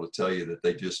will be able to tell you that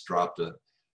they just dropped a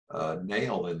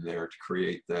nail in there to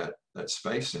create that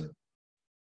spacing.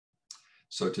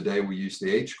 So today we use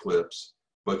the H-clips,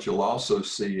 but you'll also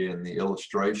see in the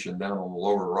illustration down on the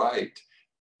lower right,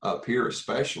 up here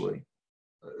especially,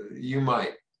 you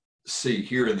might see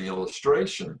here in the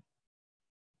illustration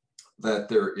that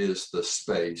there is the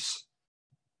space,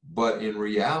 but in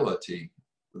reality,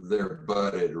 they're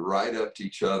butted right up to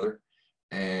each other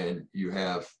and you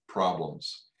have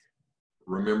problems.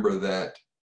 Remember that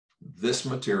this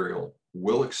material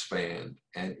will expand,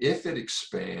 and if it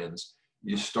expands,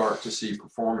 you start to see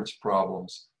performance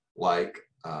problems like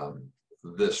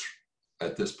this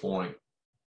at this point.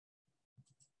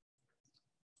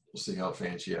 We'll see how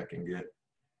fancy I can get.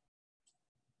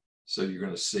 So you're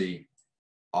going to see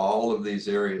all of these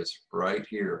areas right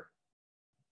here,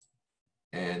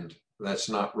 and that's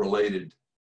not related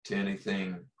to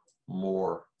anything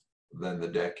more than the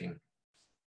decking.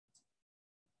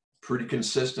 Pretty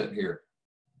consistent here.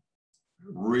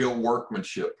 Real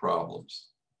workmanship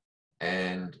problems,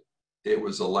 and it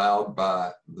was allowed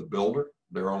by the builder.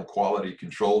 Their own quality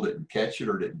control didn't catch it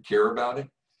or didn't care about it.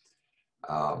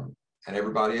 and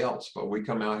everybody else. But we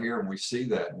come out here and we see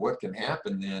that. What can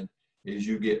happen then is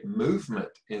you get movement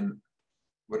in,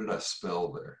 what did I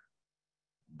spell there?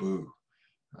 Boo.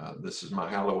 This is my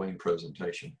Halloween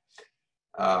presentation.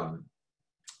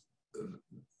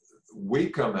 We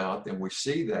come out and we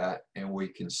see that, and we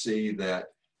can see that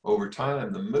over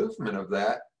time, the movement of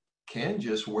that can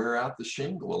just wear out the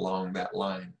shingle along that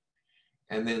line.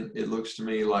 And then it looks to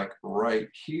me like right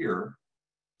here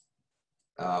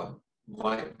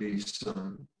might be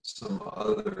some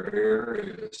other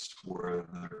areas where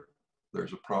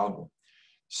there's a problem.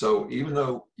 So even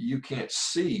though you can't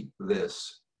see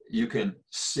this, you can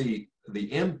see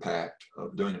the impact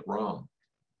of doing it wrong.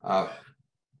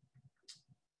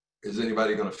 Is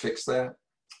anybody going to fix that?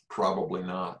 Probably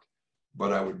not.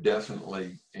 But I would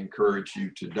definitely encourage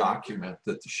you to document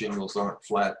that the shingles aren't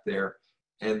flat there,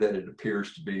 and that it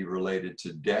appears to be related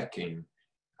to decking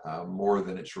more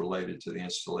than it's related to the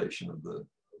installation of the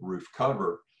roof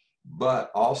cover. But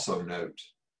also note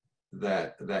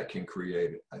that that can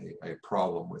create a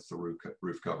problem with the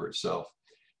roof cover itself.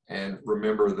 And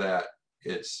remember that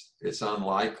it's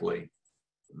unlikely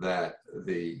that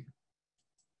the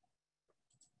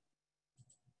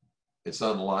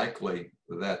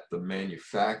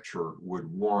manufacturer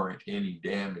would warrant any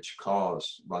damage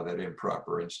caused by that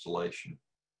improper installation.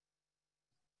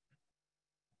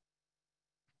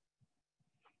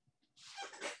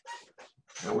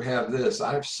 Now we have this.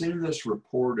 I've seen this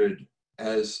reported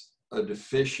as a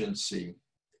deficiency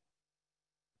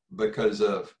because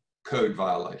of code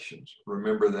violations.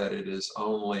 Remember that it is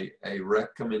only a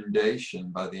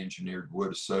recommendation by the Engineered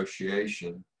Wood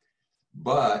Association,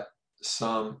 but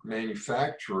some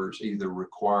manufacturers either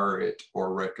require it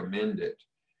or recommend it.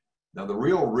 Now the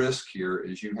real risk here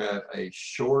is you have a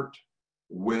short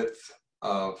width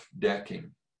of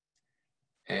decking,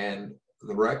 and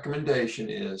the recommendation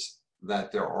is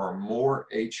that there are more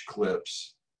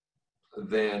H-clips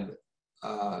than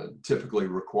typically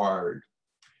required.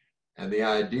 And the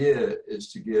idea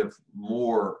is to give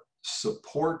more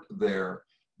support there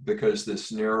because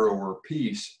this narrower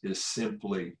piece is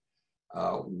simply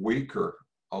weaker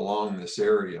along this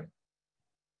area.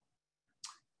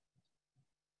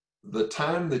 The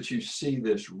time that you see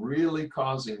this really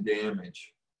causing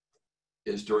damage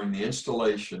is during the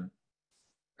installation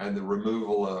and the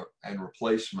removal and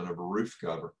replacement of a roof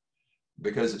cover.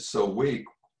 Because it's so weak,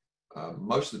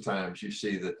 most of the times you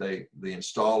see that the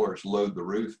installers load the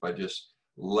roof by just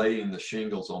laying the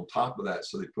shingles on top of that.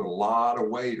 So they put a lot of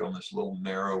weight on this little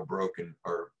narrow, broken,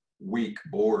 or weak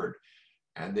board.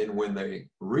 And then when they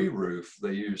re-roof,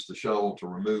 they use the shovel to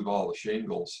remove all the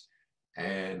shingles.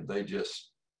 And they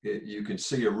just, you can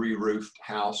see a re-roofed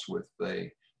house with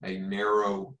a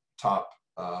narrow top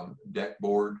deck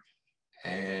board,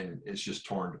 and it's just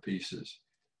torn to pieces.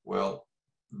 Well,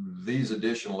 these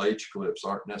additional H-clips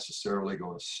aren't necessarily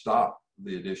going to stop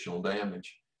the additional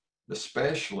damage,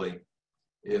 especially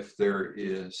if there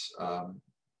is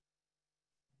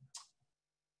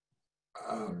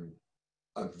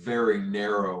a very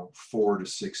narrow 4 to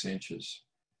 6 inches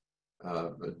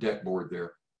deck board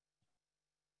there.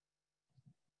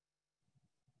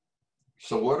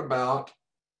 So what about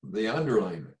the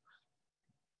underlayment?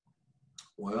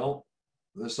 Well,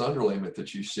 this underlayment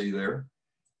that you see there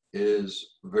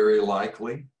is very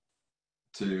likely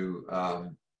to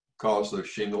cause those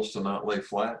shingles to not lay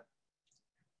flat.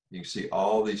 You can see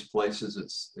all these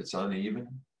places it's uneven.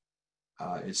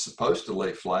 It's supposed to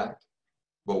lay flat,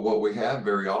 but what we have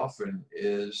very often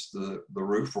is the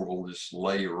roofer will just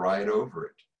lay right over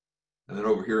it. And then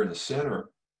over here in the center,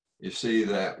 you see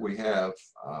that we have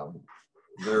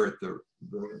there at the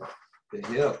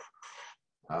hip,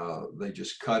 they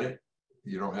just cut it.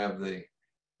 You don't have the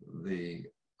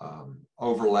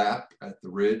overlap at the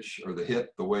ridge or the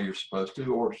hip the way you're supposed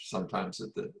to, or sometimes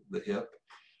at the hip.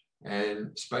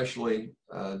 And especially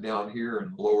down here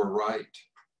in the lower right,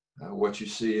 what you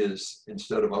see is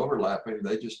instead of overlapping,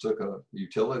 they just took a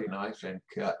utility knife and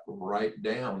cut right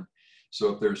down.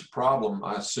 So if there's a problem,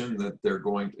 I assume that they're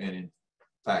going to, and in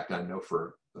fact, I know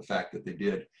for the fact that they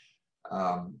did,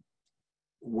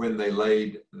 when they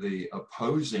laid the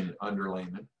opposing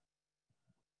underlayment,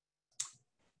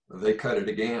 they cut it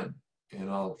again. And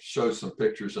I'll show some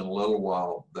pictures in a little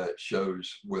while that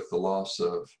shows with the loss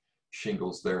of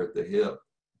shingles there at the hip,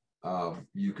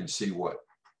 you can see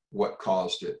what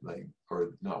caused it,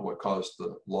 or not what caused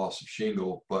the loss of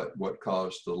shingle, but what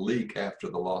caused the leak after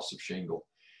the loss of shingle.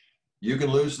 You can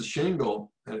lose the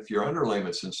shingle, and if your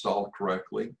underlayment's installed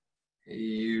correctly,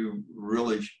 you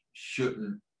really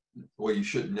shouldn't, well, you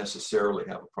shouldn't necessarily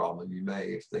have a problem. You may,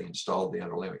 if they installed the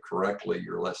underlayment correctly,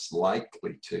 you're less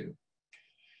likely to.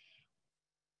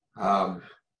 Underlayment.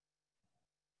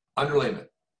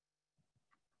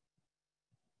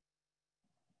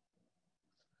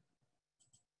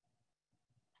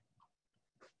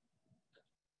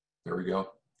 There we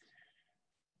go.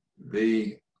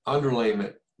 The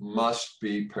underlayment must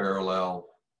be parallel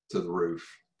to the roof.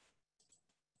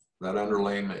 That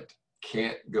underlayment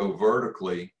can't go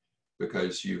vertically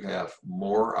because you have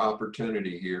more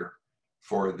opportunity here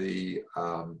for the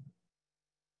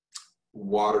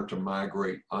water to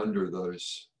migrate under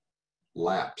those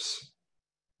laps.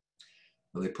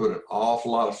 They put an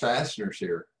awful lot of fasteners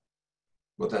here,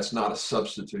 but that's not a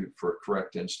substitute for a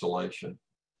correct installation.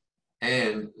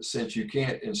 And since you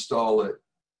can't install it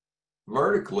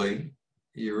vertically,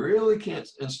 you really can't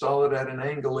install it at an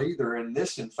angle either. And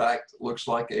this, in fact, looks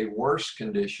like a worse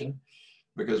condition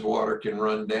because water can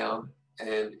run down.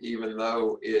 And even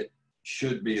though it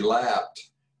should be lapped,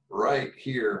 right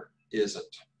here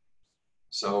isn't.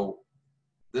 So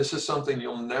this is something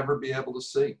you'll never be able to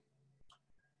see.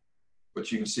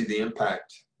 But you can see the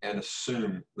impact and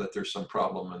assume that there's some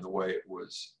problem in the way it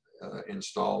was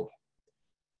installed.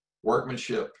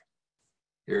 Workmanship.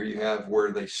 Here you have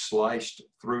where they sliced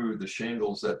through the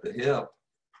shingles at the hip,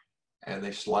 and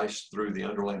they sliced through the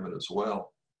underlayment as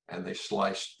well, and they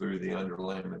sliced through the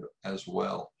underlayment as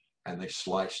well, and they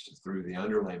sliced through the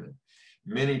underlayment.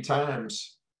 Many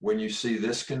times when you see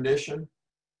this condition,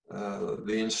 the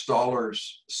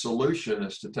installer's solution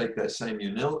is to take that same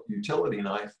utility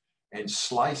knife and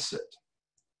slice it.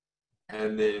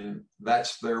 And then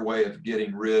that's their way of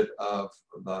getting rid of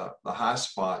the high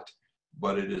spot,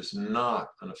 but it is not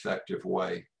an effective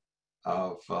way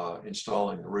of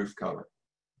installing the roof cover.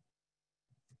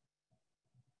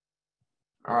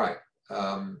 All right.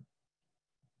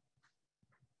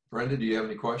 Brenda, do you have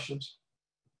any questions?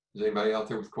 Is anybody out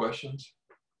there with questions?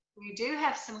 We do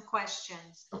have some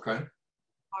questions. Okay.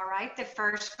 All right, the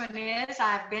first one is,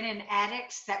 I've been in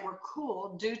attics that were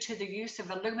cooled due to the use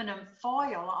of aluminum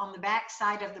foil on the back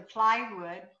side of the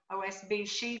plywood OSB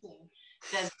sheathing.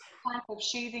 Does this type of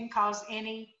sheathing cause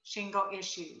any shingle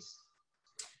issues?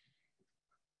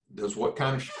 Does what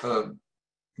kind of,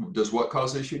 does what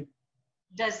cause issue?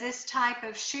 Does this type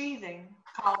of sheathing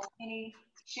cause any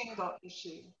shingle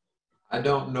issue? I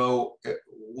don't know.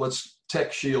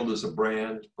 TREC Shield is a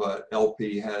brand, but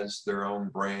LP has their own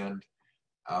brand.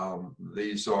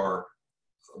 These are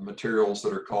materials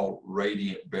that are called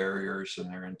radiant barriers,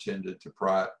 and they're intended to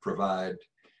provide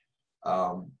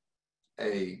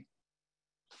a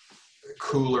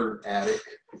cooler attic.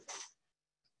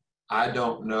 I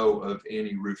don't know of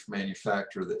any roof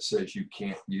manufacturer that says you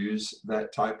can't use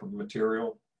that type of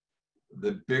material.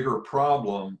 The bigger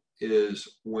problem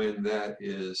is when that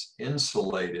is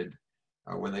insulated,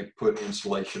 when they put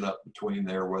insulation up between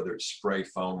there, whether it's spray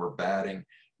foam or batting,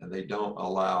 and they don't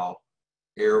allow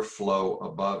airflow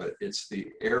above it. It's the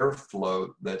airflow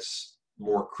that's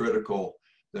more critical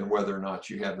than whether or not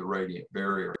you have the radiant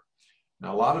barrier.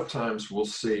 Now, a lot of times we'll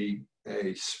see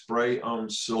a spray-on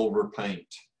silver paint.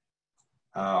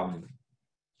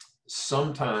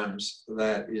 Sometimes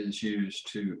that is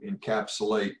used to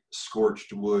encapsulate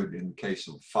scorched wood in case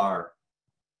of fire.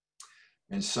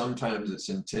 And sometimes it's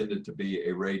intended to be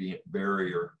a radiant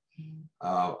barrier.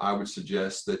 I would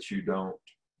suggest that you don't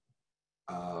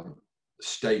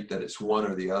state that it's one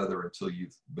or the other until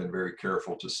you've been very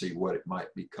careful to see what it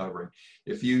might be covering.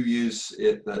 If you use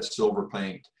that silver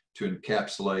paint to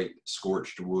encapsulate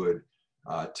scorched wood,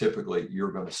 typically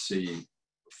you're going to see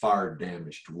fire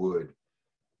damaged wood.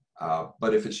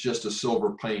 But if it's just a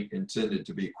silver paint intended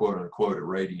to be quote unquote a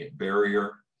radiant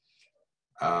barrier,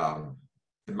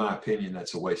 in my opinion,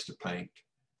 that's a waste of paint.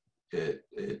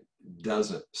 It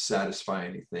doesn't satisfy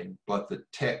anything. But the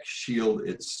TREC Shield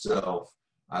itself,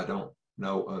 I don't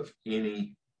know of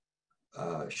any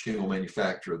shingle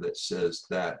manufacturer that says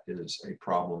that is a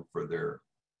problem for their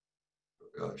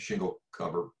shingle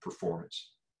cover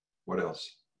performance. What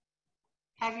else?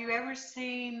 Have you ever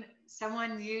seen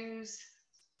someone use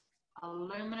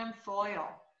aluminum foil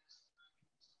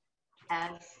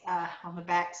as on the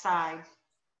back side?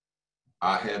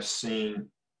 I have seen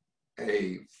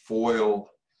a foil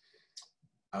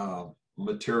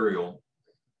material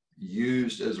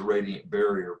used as a radiant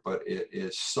barrier, but it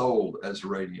is sold as a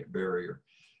radiant barrier.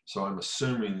 So I'm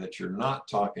assuming that you're not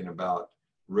talking about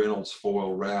Reynolds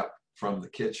foil wrap from the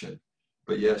kitchen.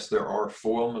 But yes, there are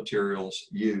foil materials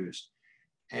used.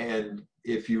 And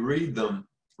if you read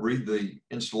the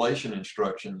installation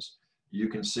instructions, you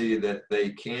can see that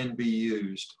they can be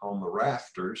used on the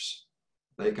rafters.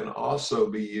 They can also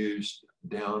be used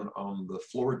down on the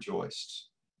floor joists.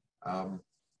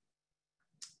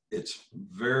 it's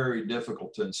very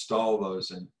difficult to install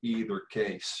those in either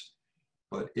case.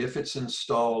 But if it's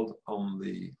installed on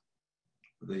the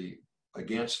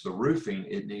against the roofing,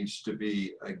 it needs to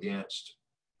be against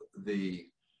the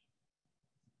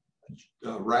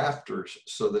rafters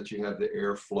so that you have the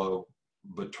airflow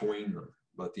between them.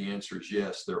 But the answer is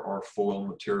yes, there are foil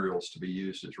materials to be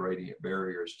used as radiant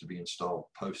barriers to be installed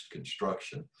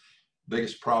post-construction.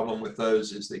 Biggest problem with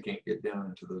those is they can't get down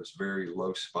into those very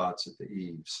low spots at the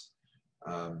eaves.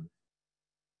 But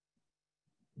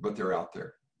they're out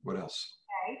there. What else?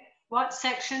 Okay. What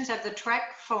sections of the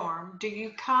TREC form do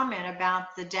you comment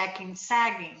about the decking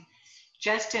sagging?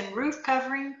 Just in roof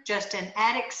covering, just in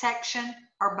attic section,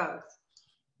 or both?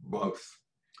 Both.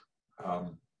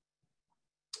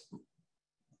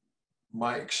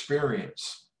 My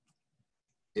experience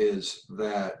is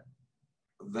that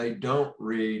they don't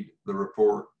read the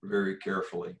report very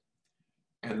carefully,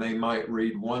 and they might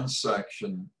read one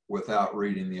section without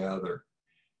reading the other,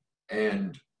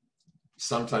 and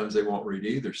sometimes they won't read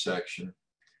either section,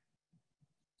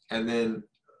 and then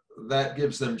that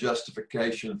gives them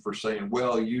justification for saying,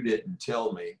 well, you didn't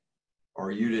tell me,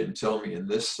 or you didn't tell me in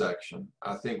this section.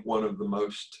 I think one of the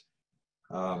most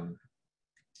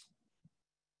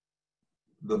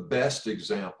the best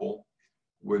example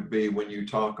would be when you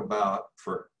talk about,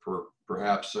 for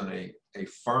perhaps in a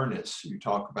furnace, you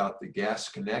talk about the gas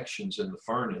connections in the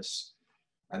furnace,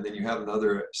 and then you have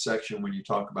another section when you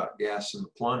talk about gas in the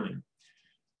plumbing.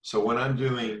 So when I'm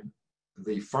doing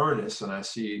the furnace and I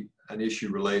see an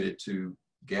issue related to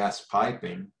gas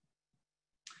piping,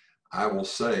 I will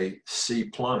say, see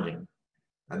plumbing,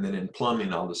 and then in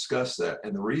plumbing I'll discuss that.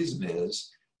 And the reason is,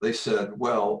 they said,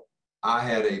 well, I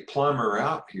had a plumber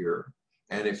out here,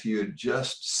 and if you had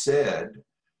just said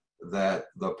that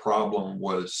the problem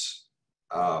was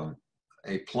a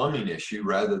plumbing issue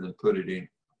rather than putting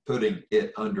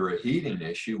it under a heating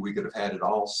issue, we could have had it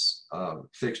all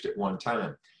fixed at one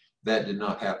time. That did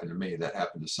not happen to me. That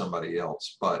happened to somebody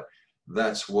else. But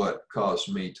that's what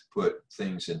caused me to put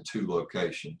things in two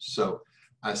locations. So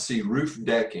I see roof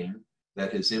decking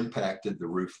that has impacted the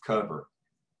roof cover.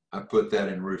 I put that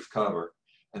in roof cover.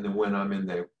 And then when I'm in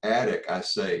the attic, I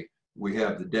say, we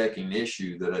have the decking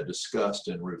issue that I discussed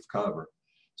in roof cover.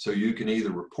 So you can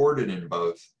either report it in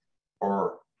both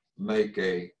or make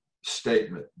a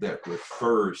statement that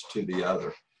refers to the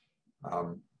other.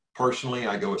 Personally,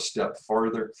 I go a step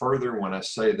further when I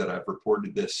say that I've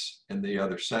reported this in the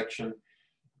other section.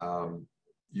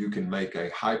 You can make a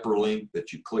hyperlink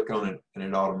that you click on it and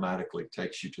it automatically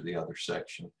takes you to the other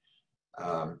section.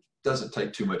 Doesn't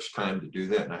take too much time to do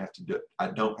that, and I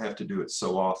don't have to do it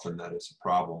so often that it's a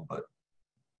problem, but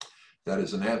that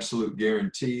is an absolute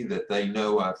guarantee that they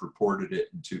know I've reported it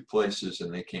in two places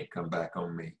and they can't come back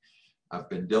on me. I've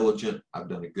been diligent, I've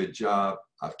done a good job,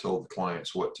 I've told the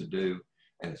clients what to do,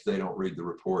 and if they don't read the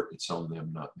report, it's on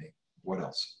them, not me. What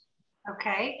else?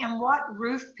 Okay, and what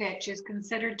roof pitch is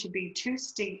considered to be too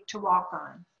steep to walk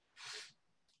on?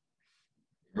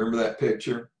 Remember that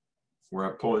picture where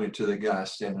I pointed to the guy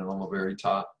standing on the very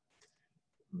top?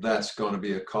 That's going to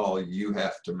be a call you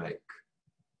have to make.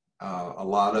 A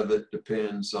lot of it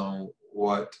depends on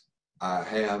what I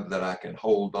have that I can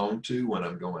hold on to when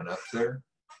I'm going up there.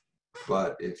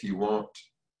 But if you want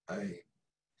a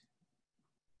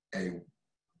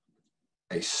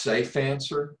safe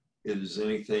answer, it is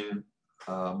anything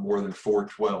more than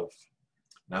 412.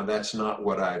 Now that's not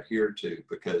what I adhere to,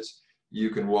 because you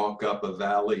can walk up a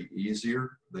valley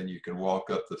easier than you can walk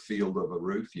up the field of a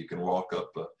roof. You can walk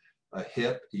up a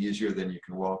hip easier than you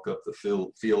can walk up the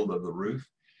field of the roof.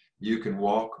 You can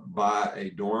walk by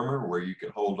a dormer where you can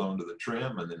hold on to the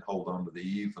trim and then hold on to the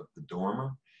eave of the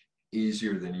dormer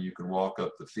easier than you can walk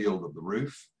up the field of the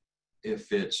roof.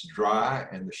 If it's dry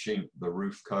and the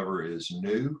roof cover is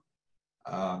new,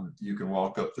 you can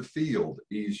walk up the field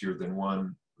easier than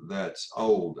one that's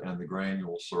old and the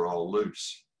granules are all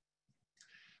loose.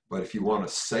 But if you want a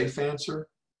safe answer,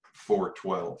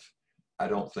 412. I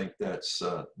don't think that's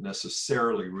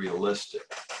necessarily realistic,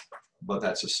 but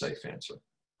that's a safe answer.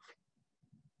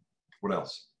 What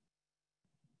else?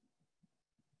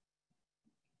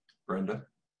 Brenda?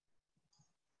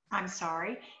 I'm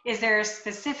sorry. Is there a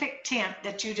specific temp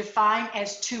that you define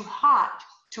as too hot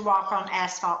to walk on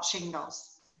asphalt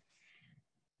shingles?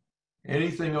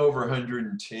 Anything over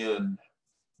 110,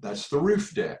 that's the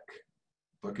roof deck,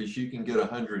 because you can get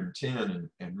 110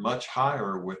 and much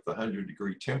higher with the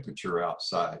 100-degree temperature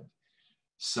outside.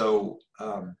 So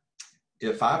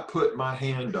if I put my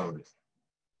hand on it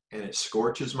and it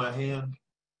scorches my hand,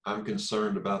 I'm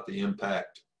concerned about the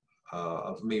impact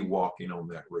of me walking on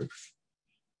that roof.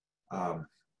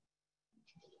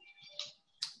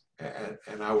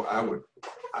 and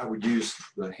I would use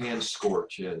the hand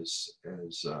scorch as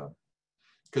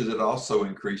because it also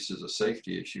increases a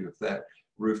safety issue. If that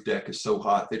roof deck is so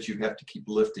hot that you have to keep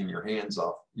lifting your hands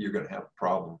off, you're going to have a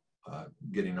problem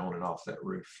getting on and off that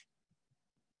roof.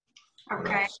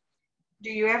 Okay. Do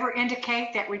you ever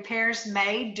indicate that repairs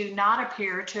made do not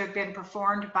appear to have been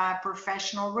performed by a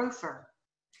professional roofer?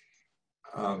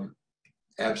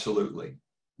 Absolutely.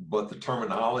 But the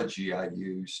terminology I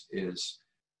use is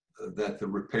that the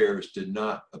repairs did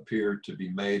not appear to be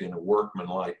made in a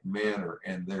workmanlike manner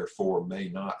and therefore may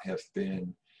not have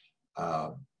been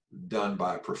done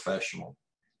by a professional.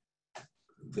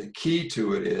 The key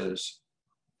to it is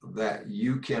that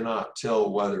you cannot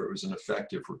tell whether it was an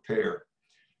effective repair.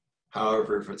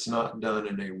 However, if it's not done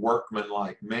in a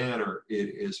workmanlike manner,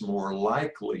 it is more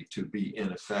likely to be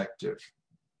ineffective.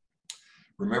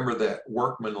 Remember that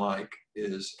workmanlike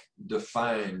is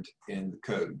defined in the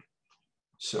code.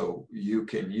 So you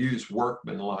can use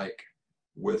workmanlike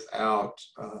without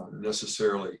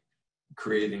necessarily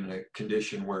creating a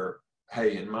condition where,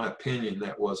 hey, in my opinion,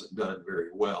 that wasn't done very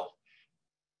well.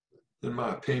 In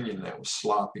my opinion, that was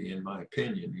sloppy. In my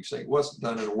opinion, you say it wasn't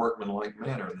done in a workmanlike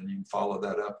manner, and then you can follow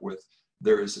that up with,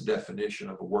 there is a definition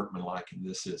of a workmanlike, and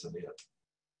this isn't it.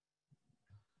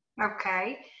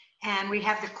 Okay, and we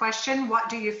have the question, what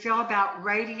do you feel about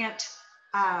radiant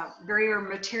barrier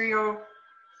material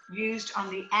used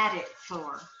on the attic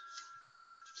floor?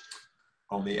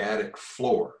 On the attic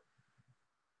floor.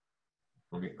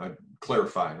 Let me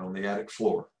clarify, on the attic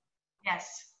floor.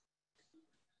 Yes.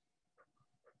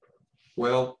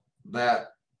 Well, that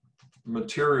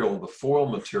material, the foil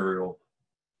material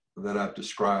that I've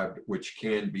described, which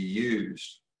can be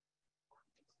used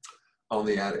on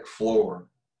the attic floor,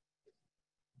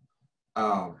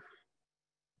 I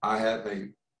have a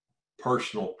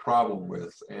personal problem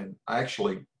with, and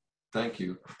actually, thank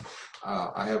you,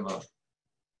 I have a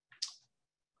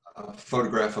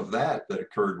photograph of that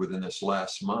occurred within this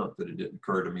last month that it didn't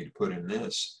occur to me to put in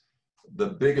this. The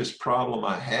biggest problem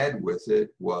I had with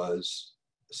it was,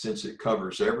 since it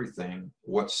covers everything,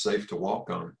 what's safe to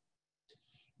walk on?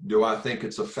 Do I think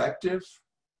it's effective?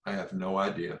 I have no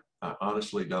idea. I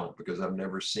honestly don't, because I've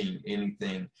never seen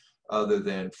anything other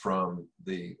than from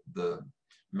the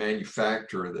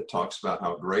manufacturer that talks about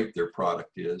how great their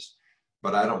product is,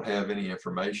 but I don't have any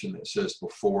information that says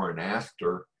before and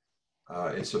after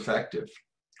it's effective.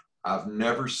 I've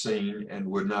never seen and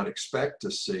would not expect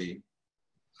to see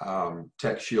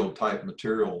Tech Shield type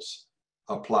materials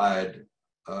applied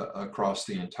across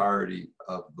the entirety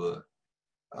of the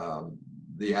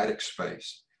attic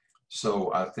space.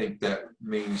 So I think that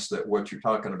means that what you're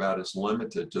talking about is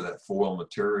limited to that foil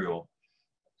material.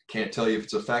 Can't tell you if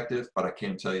it's effective, but I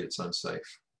can tell you it's unsafe.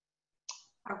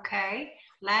 Okay,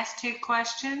 last two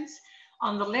questions.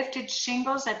 On the lifted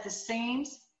shingles at the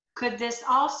seams, could this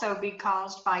also be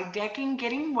caused by decking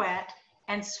getting wet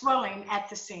and swelling at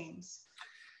the seams?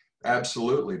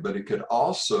 Absolutely, but it could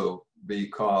also be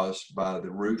caused by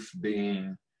the roof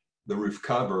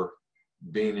cover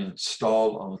being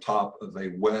installed on top of a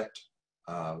wet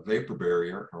vapor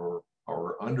barrier or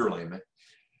underlayment.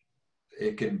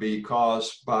 It can be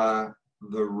caused by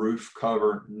the roof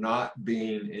cover not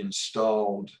being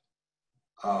installed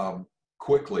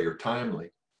quickly or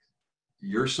timely.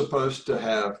 You're supposed to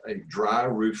have a dry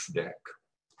roof deck,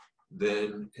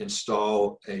 then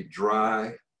install a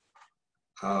dry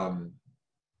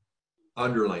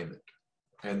underlayment,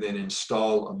 and then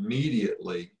install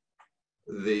immediately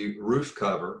the roof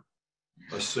cover,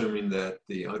 assuming that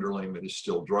the underlayment is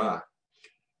still dry.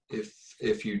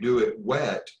 If you do it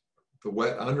wet, the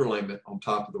wet underlayment on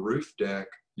top of the roof deck,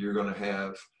 you're going to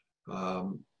have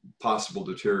possible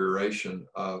deterioration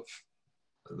of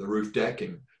the roof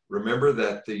decking. Remember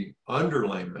that the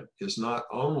underlayment is not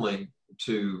only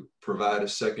to provide a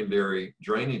secondary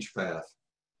drainage path,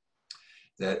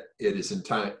 that it is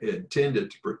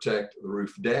intended to protect the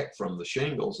roof deck from the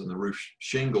shingles and the roof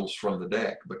shingles from the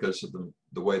deck because of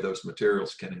the way those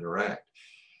materials can interact.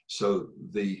 So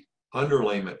the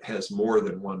underlayment has more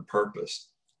than one purpose.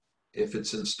 If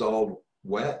it's installed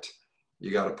wet,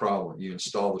 you got a problem. You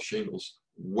install the shingles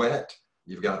wet,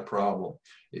 you've got a problem.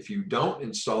 If you don't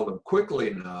install them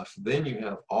quickly enough, then you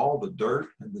have all the dirt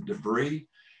and the debris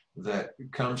that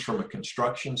comes from a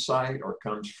construction site or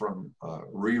comes from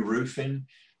re-roofing,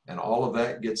 and all of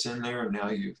that gets in there, and now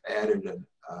you've added an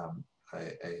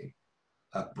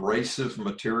abrasive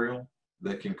material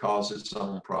that can cause its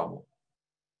own problem.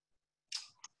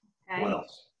 Okay. What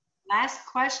else? Last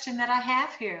question that I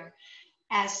have here.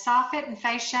 As soffit and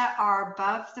fascia are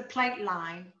above the plate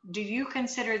line, do you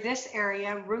consider this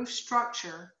area roof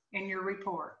structure in your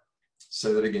report?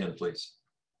 Say that again, please.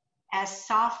 As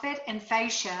soffit and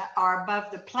fascia are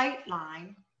above the plate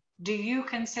line, do you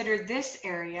consider this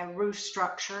area roof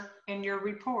structure in your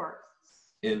report?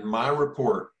 In my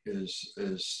report is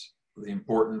the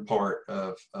important part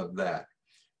of that.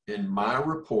 In my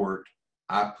report,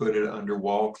 I put it under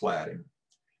wall cladding.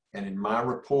 And in my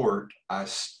report, I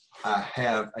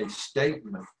have a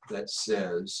statement that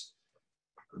says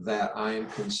that I am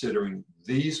considering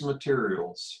these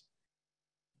materials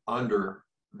under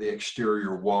the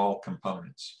exterior wall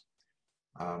components.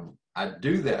 I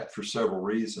do that for several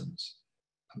reasons.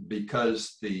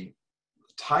 Because the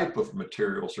type of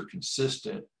materials are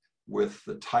consistent with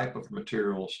the type of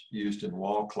materials used in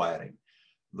wall cladding.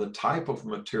 The type of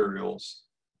materials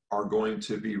are going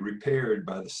to be repaired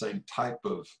by the same type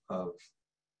of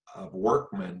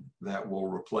workmen that will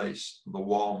replace the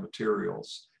wall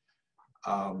materials.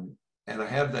 And I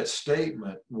have that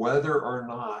statement whether or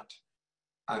not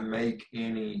I make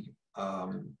any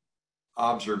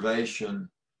observation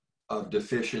of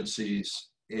deficiencies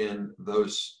in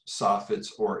those soffits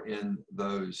or in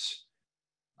those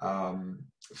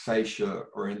fascia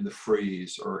or in the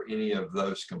frieze or any of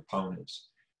those components.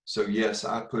 So yes,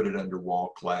 I put it under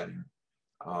wall cladding.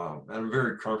 And I'm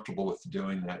very comfortable with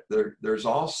doing that. There's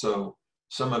also,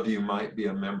 some of you might be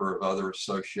a member of other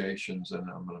associations, and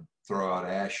I'm going to throw out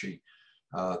ASHI,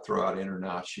 throw out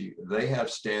INTERNACHI. They have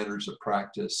standards of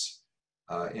practice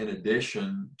in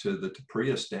addition to the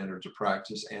TREC Standards of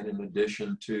Practice and in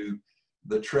addition to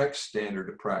the TREC Standard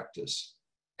of Practice.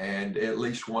 And at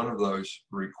least one of those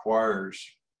requires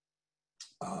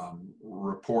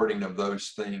reporting of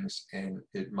those things, and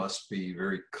it must be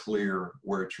very clear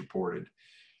where it's reported.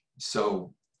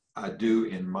 So I do,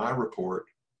 in my report,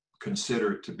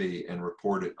 consider it to be and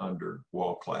report it under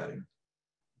wall cladding.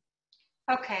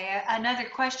 Okay, another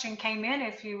question came in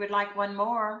if you would like one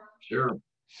more. Sure.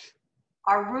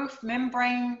 Are roof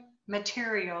membrane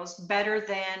materials better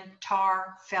than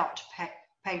tar felt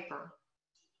paper?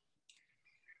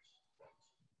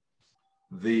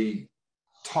 The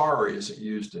tar isn't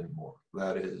used anymore.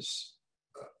 That is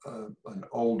an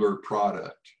older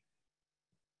product.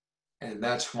 And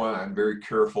that's why I'm very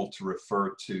careful to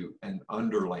refer to an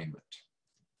underlayment.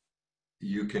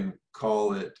 You can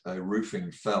call it a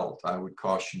roofing felt. I would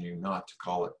caution you not to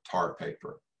call it tar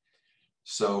paper.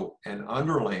 So an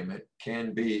underlayment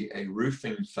can be a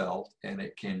roofing felt and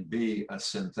it can be a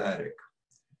synthetic.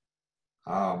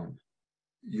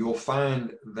 You'll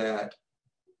find that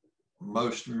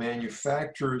most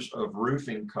manufacturers of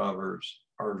roofing covers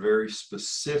are very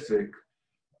specific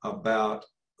about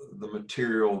the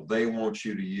material they want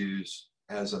you to use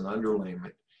as an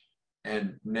underlayment.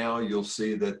 And now you'll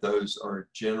see that those are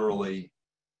generally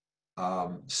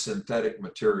synthetic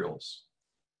materials.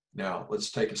 Now,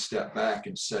 let's take a step back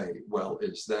and say, well,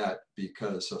 is that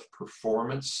because of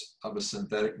performance of a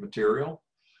synthetic material,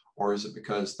 or is it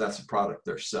because that's a product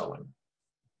they're selling?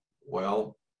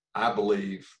 Well, I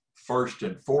believe first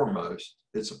and foremost,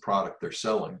 it's a product they're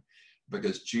selling,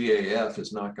 because GAF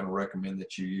is not going to recommend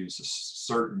that you use a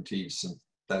certainty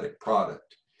synthetic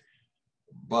product.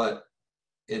 But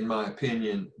in my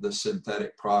opinion, the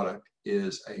synthetic product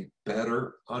is a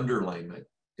better underlayment.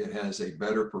 It has a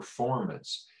better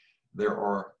performance. There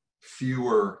are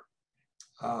fewer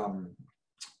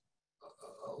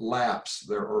laps,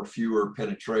 there are fewer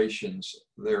penetrations,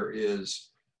 there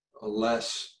is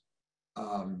less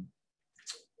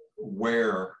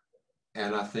wear,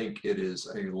 and I think it is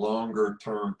a longer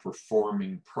term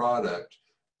performing product.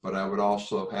 But I would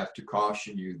also have to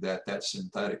caution you that that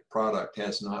synthetic product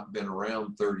has not been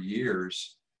around 30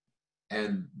 years,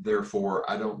 and therefore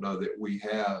I don't know that we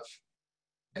have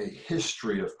a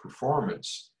history of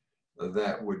performance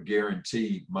that would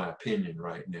guarantee my opinion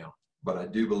right now. But I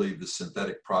do believe the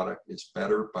synthetic product is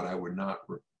better, but I would not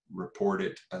report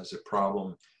it as a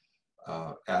problem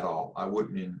at all. I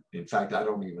wouldn't, in fact, I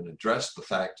don't even address the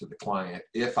fact to the client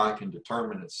if I can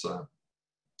determine it's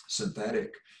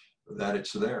synthetic, that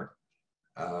it's there.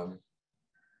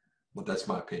 But that's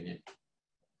my opinion.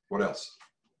 What else?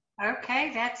 Okay,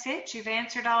 that's it. You've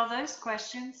answered all those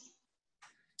questions.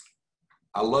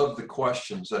 I love the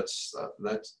questions.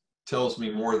 That tells me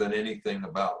more than anything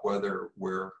about whether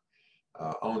we're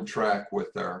on track with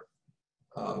our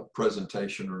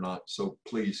presentation or not. So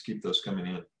please keep those coming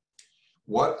in.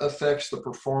 What affects the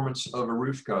performance of a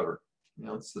roof cover? You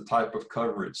know, it's the type of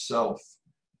cover itself.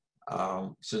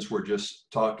 Since we're just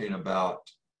talking about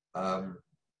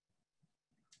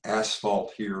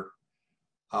asphalt here,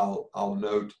 I'll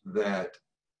note that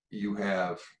you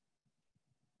have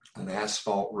an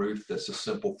asphalt roof that's a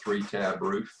simple 3-tab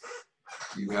roof.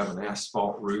 You have an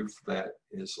asphalt roof that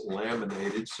is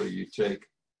laminated, so you take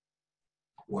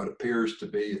what appears to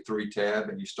be a 3-tab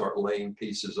and you start laying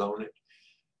pieces on it.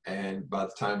 And by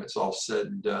the time it's all said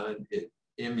and done, it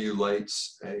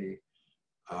emulates a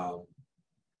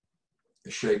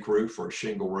shake roof or a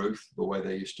shingle roof, the way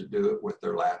they used to do it with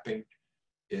their lapping.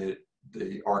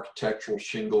 The architectural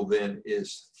shingle then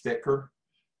is thicker,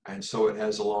 and so it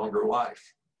has a longer life.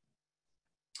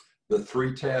 The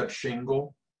 3-tab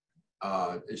shingle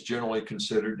is generally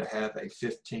considered to have a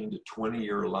 15 to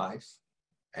 20-year life.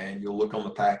 And you'll look on the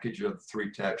package of the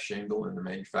 3-tab shingle, and the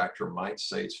manufacturer might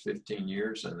say it's 15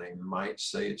 years, and they might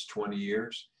say it's 20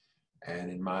 years. And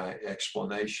in my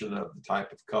explanation of the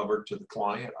type of cover to the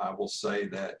client, I will say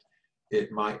that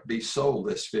it might be sold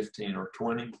as 15 or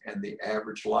 20, and the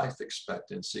average life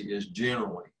expectancy is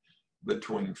generally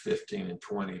between 15 and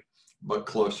 20, but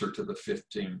closer to the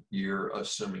 15-year,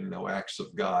 assuming no acts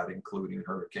of God, including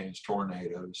hurricanes,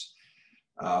 tornadoes,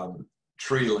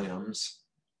 tree limbs,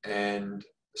 and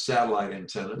satellite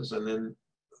antennas. And then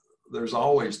there's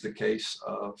always the case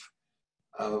of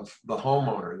the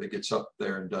homeowner that gets up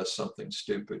there and does something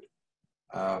stupid.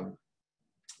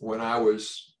 When I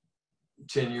was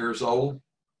 10 years old,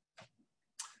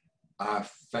 I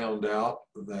found out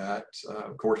that,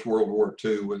 of course, World War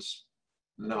II was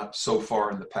not so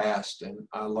far in the past, and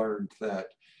I learned that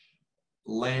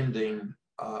landing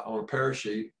on a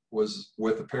parachute was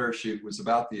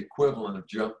about the equivalent of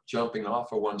jumping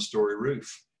off a 1-story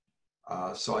roof.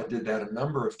 So I did that a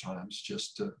number of times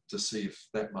just to see if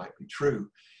that might be true.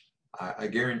 I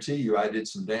guarantee you I did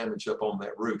some damage up on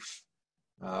that roof.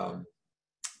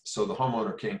 So the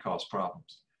homeowner can cause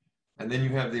problems. And then you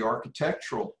have the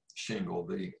architectural shingle,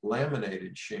 the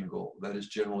laminated shingle, that is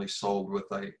generally sold with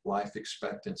a life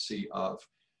expectancy of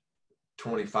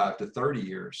 25 to 30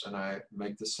 years. And I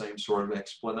make the same sort of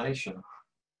explanation,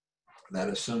 that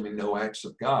assuming no acts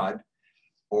of God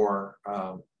or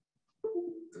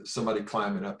somebody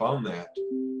climbing up on that,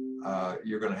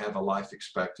 you're going to have a life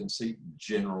expectancy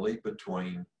generally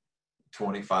between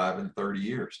 25 and 30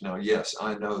 years. Now, yes,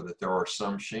 I know that there are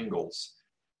some shingles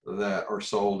that are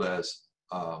sold as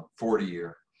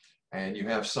 40-year, and you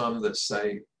have some that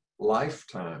say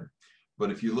lifetime.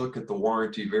 But if you look at the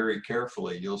warranty very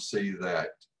carefully, you'll see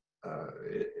that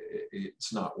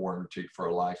it's not warranted for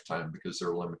a lifetime because there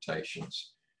are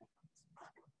limitations.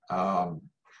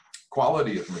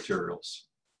 Quality of materials.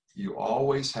 You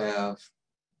always have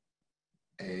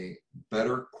a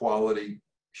better quality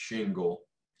shingle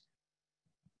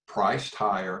priced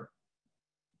higher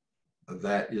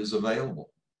that is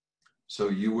available. So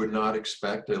you would not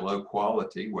expect a low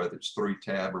quality, whether it's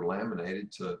 3-tab or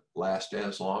laminated, to last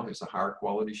as long as a higher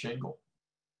quality shingle.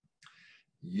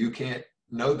 You can't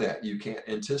know that. You can't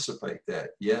anticipate that.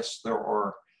 Yes, there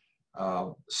are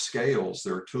scales,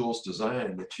 there are tools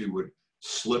designed that you would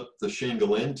slip the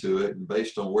shingle into it, and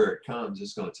based on where it comes,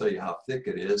 it's going to tell you how thick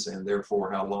it is and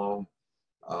therefore how long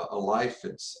a life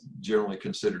it's generally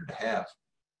considered to have.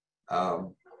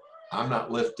 I'm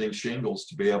not lifting shingles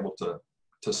to be able to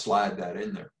slide that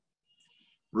in there.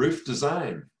 Roof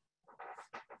design.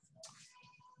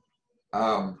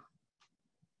 I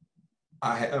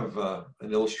have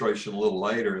an illustration a little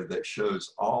later that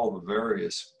shows all the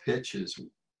various pitches.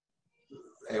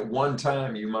 At one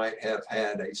time, you might have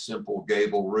had a simple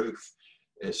gable roof.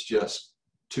 It's just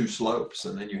 2 slopes,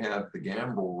 and then you have the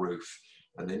gambrel roof,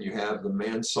 and then you have the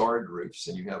mansard roofs,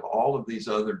 and you have all of these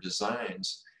other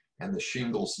designs, and the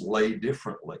shingles lay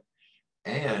differently.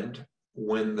 And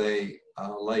when they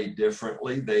lay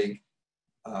differently, they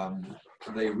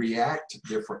react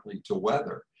differently to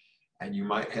weather. And you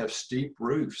might have steep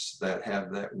roofs that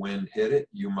have that wind hit it.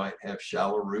 You might have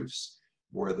shallow roofs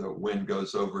where the wind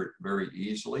goes over it very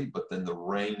easily, but then the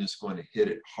rain is going to hit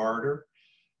it harder.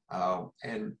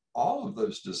 And all of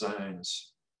those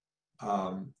designs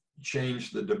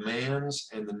change the demands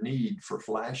and the need for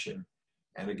flashing.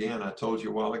 And again, I told you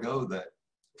a while ago that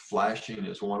flashing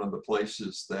is one of the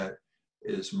places that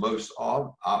is most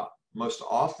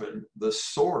often the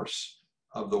source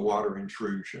of the water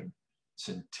intrusion. It's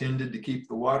intended to keep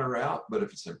the water out, but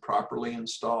if it's improperly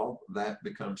installed, that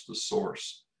becomes the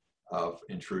source of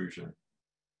intrusion.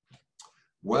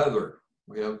 Weather,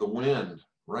 we have the wind,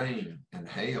 rain, and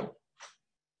hail.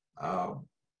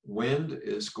 Wind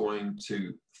is going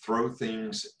to throw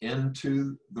things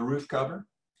into the roof cover.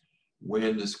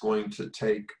 Wind is going to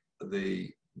take the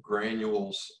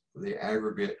granules, the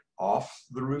aggregate, off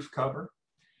the roof cover.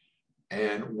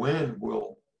 And wind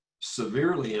will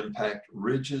severely impact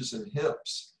ridges and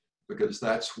hips, because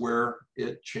that's where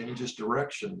it changes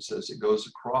directions as it goes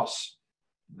across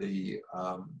the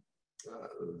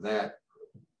that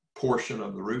portion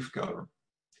of the roof cover.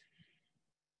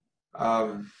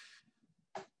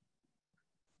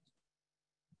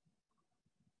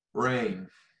 Rain.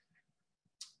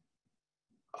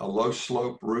 A low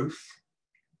slope roof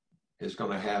is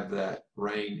going to have that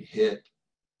rain hit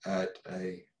at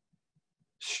a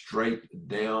straight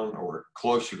down or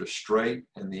closer to straight,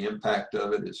 and the impact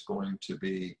of it is going to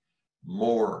be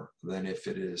more than if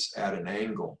it is at an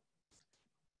angle.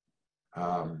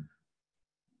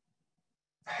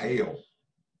 Hail.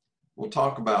 We'll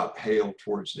talk about hail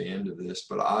towards the end of this,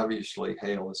 but obviously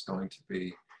hail is going to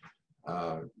be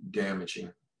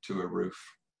damaging to a roof.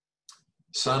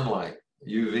 Sunlight,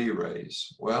 UV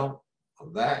rays. Well,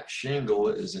 that shingle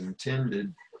is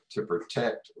intended to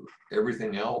protect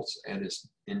everything else and is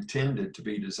intended to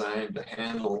be designed to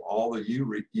handle all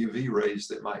the UV rays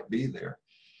that might be there.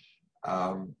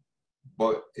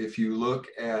 But if you look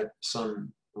at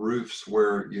some roofs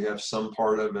where you have some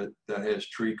part of it that has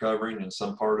tree covering and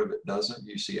some part of it doesn't,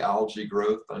 you see algae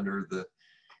growth under the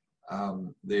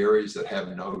areas that have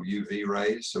no UV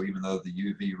rays. So even though the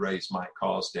UV rays might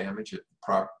cause damage, if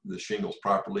the shingle's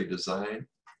properly designed,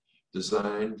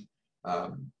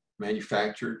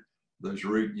 manufactured, those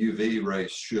UV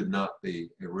rays should not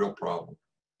be a real problem.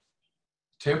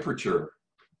 Temperature,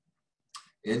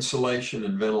 insulation,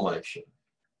 and ventilation.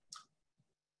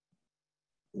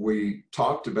 We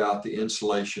talked about the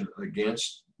insulation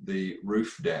against the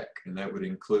roof deck, and that would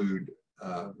include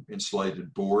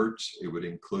insulated boards. It would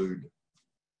include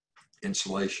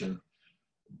insulation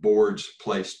boards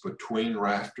placed between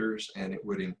rafters, and it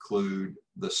would include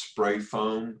the spray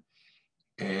foam.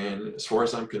 And as far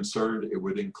as I'm concerned, it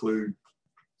would include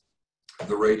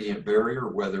the radiant barrier,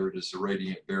 whether it is the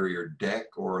radiant barrier deck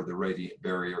or the radiant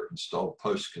barrier installed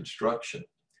post-construction.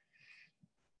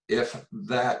 If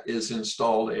that is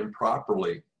installed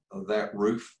improperly, that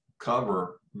roof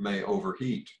cover may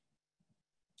overheat.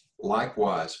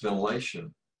 Likewise,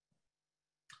 ventilation.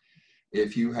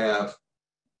 If you have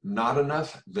not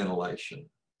enough ventilation,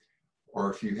 or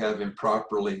if you have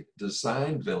improperly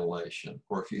designed ventilation,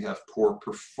 or if you have poor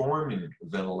performing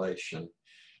ventilation,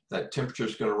 that temperature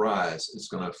is going to rise. It's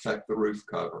going to affect the roof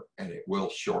cover, and it will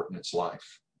shorten its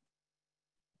life.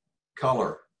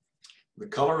 Color. The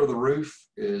color of the roof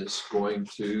is going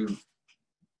to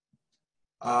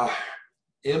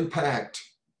impact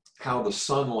how the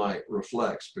sunlight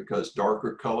reflects, because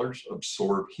darker colors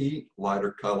absorb heat,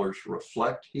 lighter colors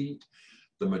reflect heat.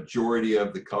 The majority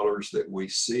of the colors that we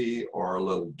see are a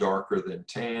little darker than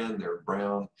tan, they're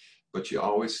brown, but you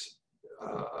always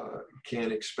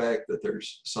can't expect that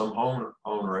there's some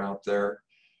homeowner out there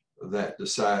that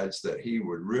decides that he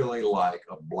would really like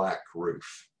a black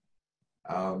roof.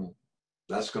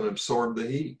 That's going to absorb the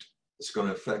heat. It's going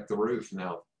to affect the roof.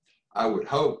 Now, I would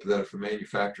hope that if a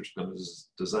manufacturer is going to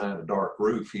design a dark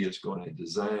roof, he is going to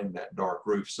design that dark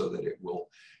roof so that it will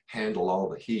handle all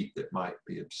the heat that might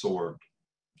be absorbed.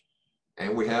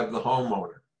 And we have the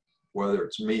homeowner, whether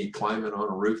it's me climbing on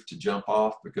a roof to jump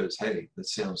off because, hey, that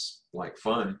sounds like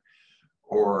fun,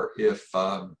 or if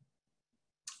I'm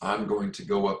going to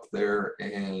go up there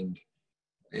and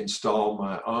install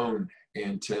my own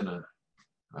antenna.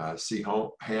 See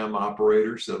ham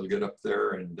operators that'll get up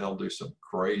there and they'll do some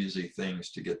crazy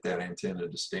things to get that antenna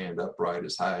to stand upright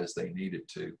as high as they need it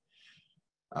to.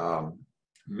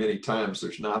 Many times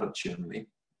there's not a chimney,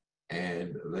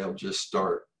 and they'll just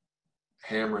start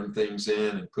hammering things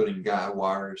in and putting guy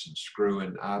wires and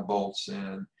screwing eye bolts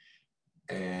in,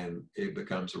 and it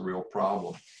becomes a real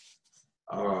problem.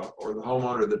 Or the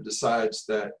homeowner that decides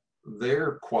that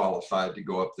they're qualified to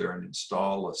go up there and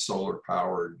install a solar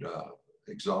powered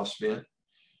exhaust vent.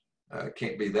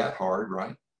 Can't be that hard,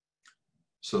 right?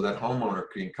 So that homeowner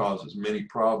can cause as many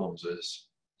problems as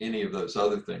any of those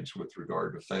other things with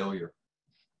regard to failure.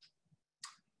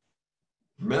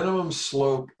 Minimum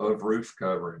slope of roof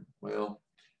covering. Well,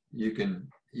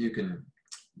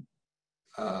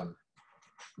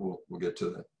 we'll get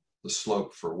to the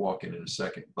slope for walking in a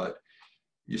second, but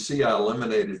you see I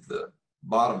eliminated the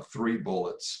bottom 3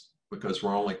 bullets because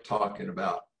we're only talking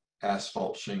about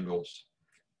asphalt shingles.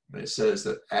 And it says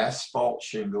that asphalt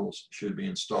shingles should be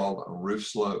installed on roof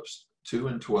slopes 2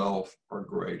 and 12 or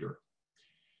greater.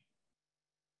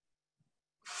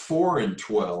 4 and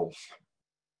 12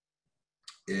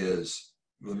 is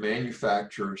the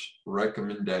manufacturer's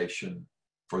recommendation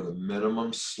for the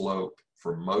minimum slope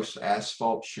for most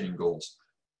asphalt shingles,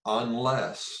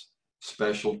 unless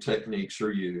special techniques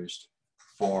are used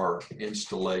for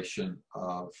installation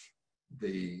of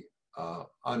the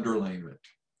underlayment.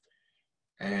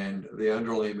 And the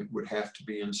underlayment would have to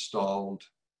be installed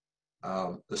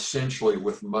essentially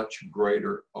with much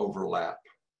greater overlap.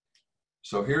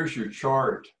 So here's your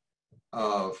chart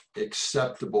of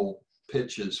acceptable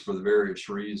pitches for the various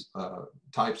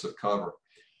types of cover.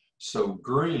 So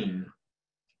green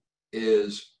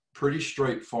is pretty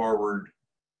straightforward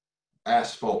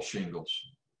asphalt shingles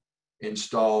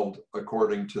installed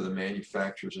according to the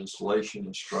manufacturer's installation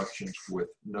instructions with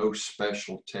no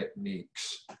special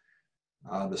techniques.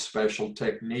 The special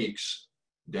techniques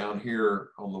down here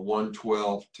on the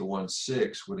 112 to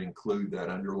 16 would include that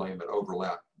underlayment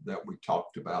overlap that we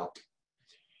talked about.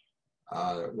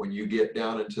 When you get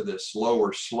down into this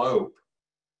lower slope,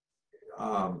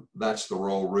 that's the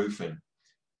roll roofing.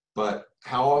 But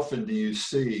how often do you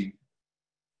see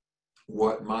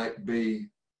what might be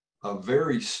a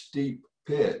very steep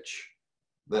pitch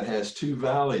that has two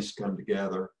valleys come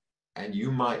together, and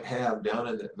you might have down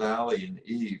in that valley and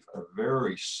eave a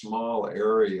very small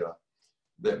area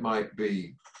that might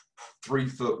be 3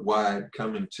 foot wide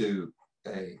coming to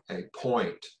a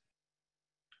point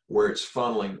where it's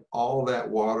funneling all that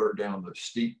water down the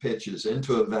steep pitches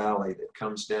into a valley that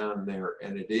comes down there,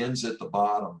 and it ends at the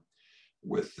bottom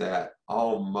with that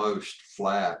almost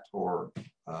flat or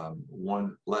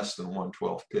less than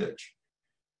 1/12 pitch.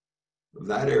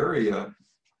 That area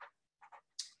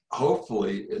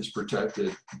hopefully is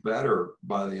protected better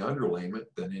by the underlayment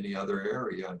than any other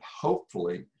area, and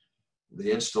hopefully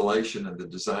the installation and the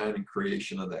design and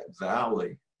creation of that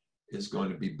valley is going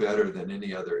to be better than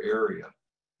any other area.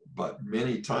 But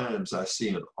many times I see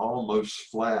an almost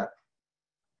flat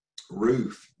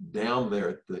roof down there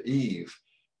at the eave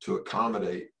to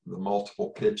accommodate the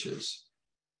multiple pitches.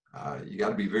 You got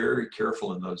to be very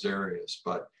careful in those areas.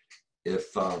 But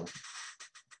if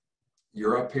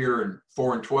you're up here in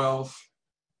 4 and 12,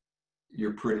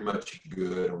 you're pretty much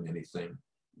good on anything.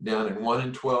 Down in 1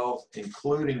 and 12,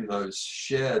 including those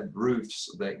shed roofs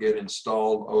that get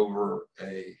installed over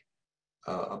a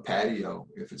patio,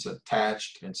 if it's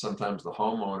attached, and sometimes the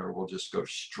homeowner will just go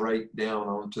straight down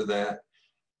onto that.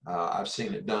 I've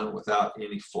seen it done without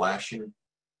any flashing.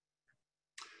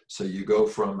 So you go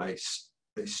from a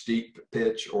steep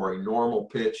pitch or a normal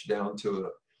pitch down to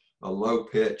a low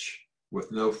pitch with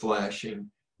no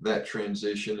flashing. That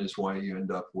transition is why you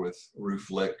end up with roof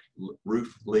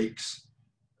leaks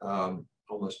on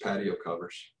those patio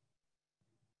covers.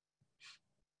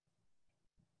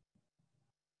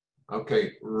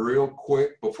 Okay, real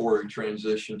quick before we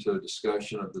transition to a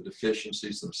discussion of the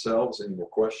deficiencies themselves, any more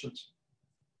questions?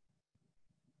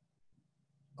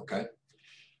 Okay,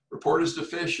 report is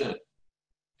deficient.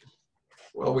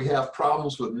 Well, we have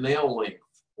problems with nail length.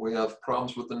 We have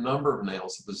problems with the number of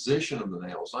nails, the position of the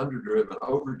nails, underdriven,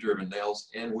 overdriven nails,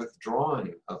 and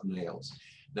withdrawing of nails.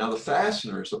 Now, the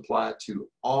fasteners apply to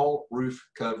all roof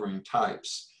covering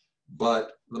types,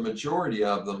 but the majority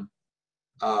of them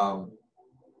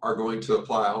are going to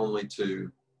apply only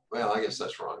to, well, I guess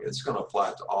that's wrong. It's going to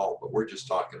apply to all, but we're just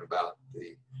talking about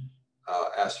the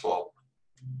asphalt.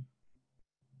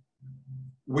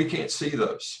 We can't see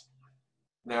those.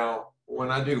 Now,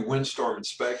 when I do windstorm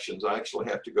inspections, I actually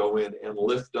have to go in and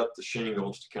lift up the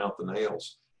shingles to count the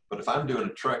nails. But if I'm doing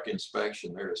a TREC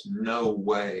inspection, there is no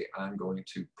way I'm going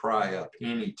to pry up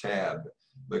any tab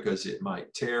because it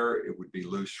might tear. It would be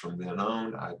loose from then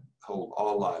on. I'd hold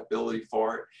all liability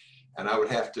for it. And I'd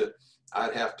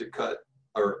have to cut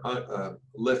or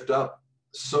lift up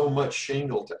so much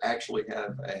shingle to actually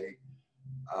have a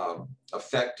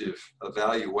effective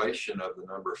evaluation of the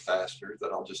number of fasteners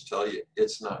that I'll just tell you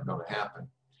it's not going to happen.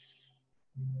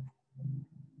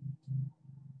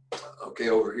 Okay,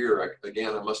 over here,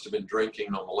 again, I must have been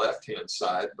drinking on the left-hand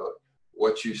side, but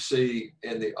what you see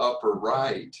in the upper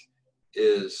right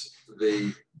is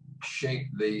there's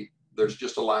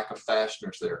just a lack of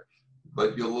fasteners there.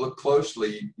 But you'll look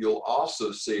closely, you'll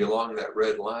also see along that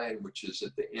red line, which is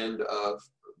at the end of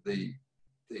the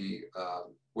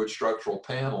wood structural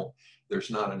panel, there's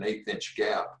not an 1/8 inch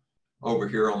gap. Over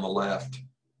here on the left,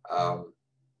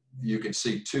 you can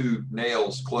see two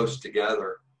nails close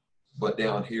together, but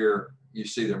down here you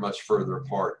see they're much further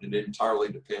apart. And it entirely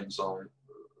depends on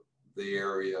the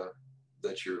area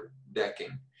that you're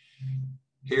decking.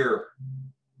 Here,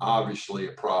 obviously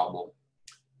a problem.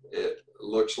 It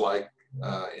looks like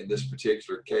in this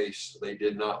particular case, they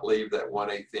did not leave that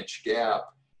 1/8 inch gap,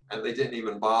 and they didn't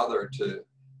even bother to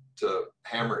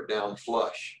hammer it down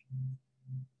flush.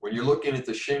 When you're looking at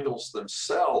the shingles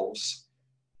themselves,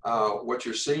 what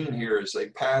you're seeing here is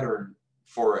a pattern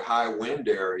for a high wind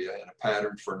area and a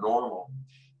pattern for normal.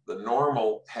 The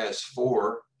normal has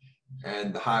 4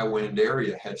 and the high wind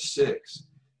area has 6.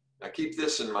 Now keep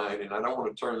this in mind, and I don't want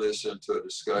to turn this into a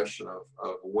discussion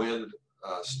of wind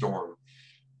storm,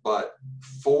 but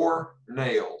 4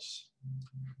 nails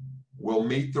will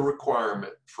meet the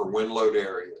requirement for wind load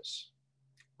areas,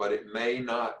 but it may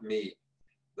not meet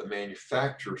the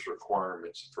manufacturer's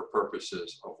requirements for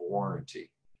purposes of warranty.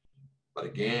 But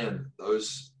again,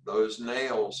 those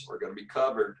nails are going to be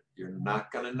covered. You're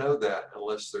not going to know that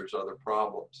unless there's other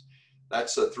problems.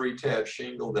 That's a 3-tab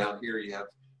shingle. Down here you have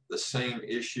the same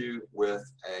issue with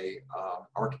a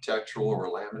architectural or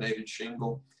a laminated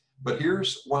shingle. But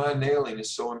here's why nailing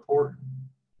is so important.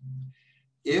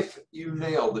 If you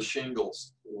nail the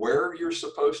shingles where you're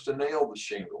supposed to nail the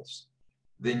shingles,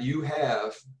 then you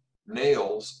have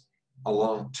nails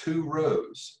along 2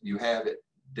 rows. You have it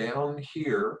down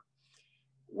here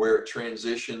where it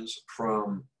transitions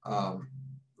from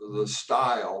the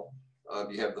style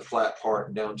of, you have the flat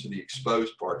part down to the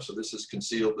exposed part. So this is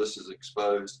concealed, this is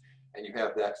exposed, and you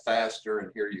have that fastener,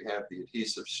 and here you have the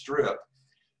adhesive strip.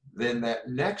 Then that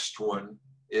next one,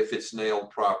 if it's nailed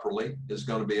properly, is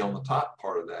going to be on the top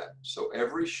part of that. So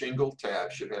every shingle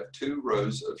tab should have 2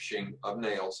 rows of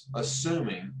nails,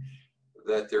 assuming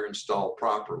that they're installed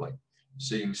properly.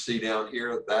 So you can see down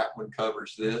here, that one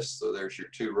covers this, so there's your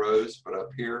 2 rows, but up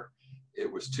here,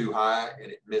 it was too high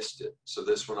and it missed it. So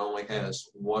this one only has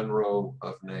 1 row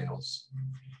of nails.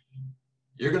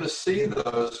 You're going to see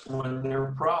those when there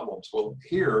are problems. Well,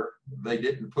 here, they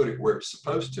didn't put it where it's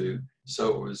supposed to,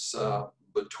 so it was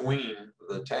between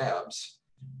the tabs.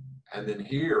 And then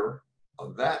here,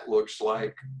 that looks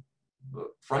like,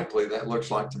 frankly, that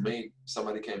looks like to me,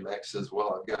 somebody came back and says,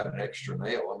 well, I've got an extra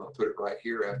nail. I'm going to put it right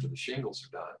here after the shingles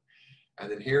are done. And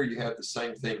then here you have the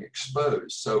same thing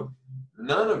exposed. So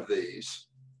none of these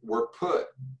were put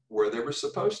where they were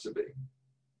supposed to be.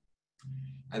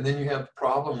 And then you have the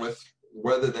problem with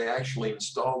whether they actually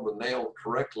installed the nail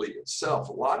correctly itself.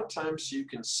 A lot of times you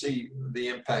can see the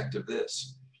impact of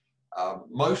this,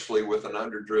 mostly with an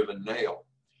underdriven nail.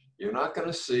 You're not going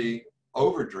to see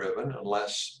overdriven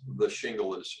unless the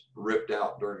shingle is ripped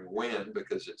out during wind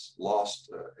because it's lost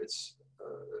its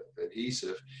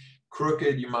adhesive.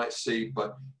 Crooked you might see,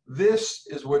 but this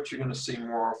is what you're going to see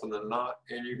more often than not,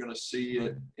 and you're going to see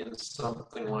it in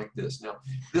something like this. Now,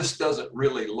 this doesn't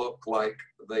really look like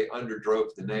they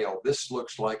underdrove the nail. This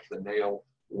looks like the nail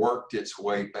worked its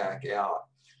way back out.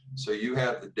 So you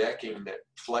have the decking that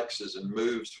flexes and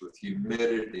moves with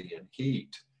humidity and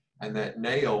heat, and that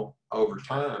nail over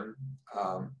time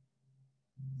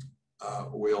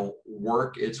will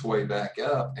work its way back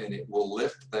up, and it will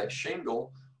lift that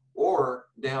shingle, or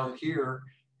down here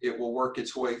it will work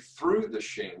its way through the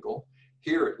shingle.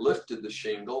 Here it lifted the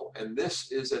shingle, and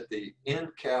this is at the end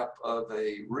cap of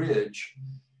a ridge,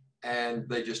 and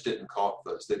they just didn't caulk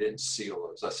those. They didn't seal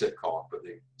those. I said caulk, but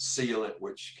the sealant,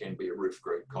 which can be a roof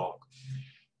grade caulk.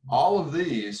 All of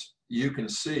these you can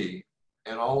see,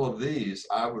 and all of these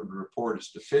I would report as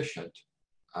deficient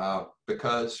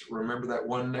because remember that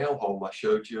one nail hole I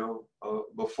showed you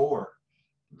before.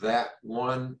 That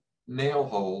one nail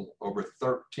hole over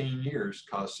 13 years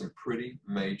caused some pretty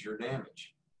major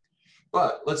damage.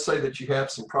 But let's say that you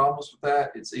have some problems with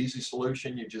that. It's easy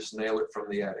solution. You just nail it from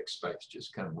the attic space.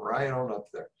 Just come right on up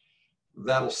there.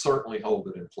 That'll certainly hold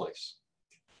it in place.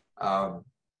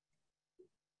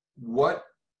 What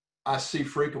I see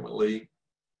frequently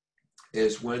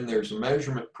is when there's a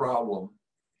measurement problem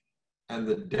and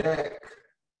the deck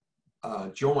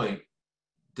joint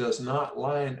does not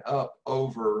line up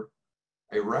over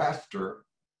a rafter,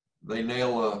 they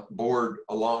nail a board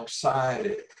alongside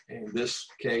it. In this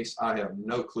case, I have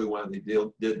no clue why they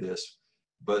did this,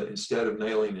 but instead of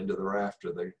nailing into the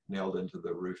rafter, they nailed into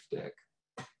the roof deck.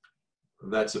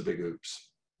 That's a big oops.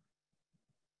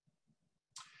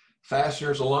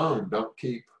 Fasteners alone don't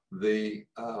keep the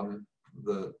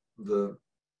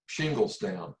shingles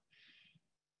down.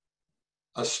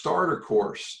 A starter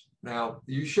course. Now,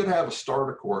 you should have a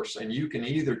starter course, and you can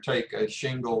either take a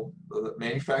shingle, the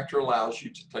manufacturer allows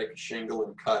you to take a shingle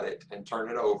and cut it and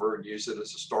turn it over and use it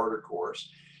as a starter course.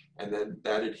 And then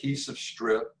that adhesive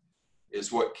strip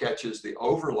is what catches the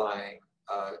overlying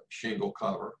shingle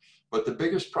cover. But the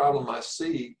biggest problem I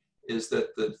see is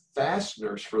that the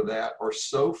fasteners for that are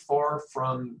so far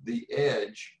from the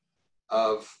edge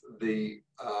of the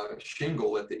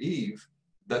shingle at the eave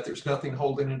that there's nothing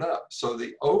holding it up. So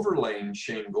the overlaying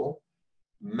shingle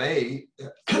may,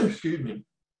 excuse me,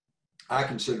 I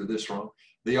consider this wrong.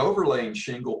 The overlaying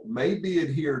shingle may be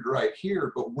adhered right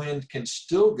here, but wind can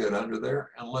still get under there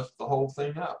and lift the whole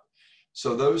thing up.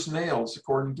 So those nails,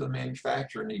 according to the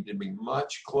manufacturer, need to be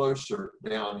much closer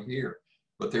down here.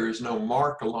 But there is no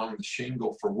mark along the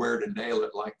shingle for where to nail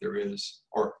it like there is,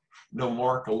 or no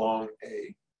mark along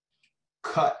a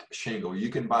cut shingle. You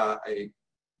can buy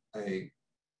a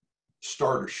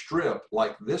starter strip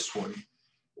like this one,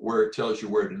 where it tells you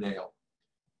where to nail.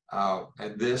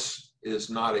 And this is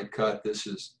not a cut. This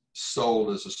is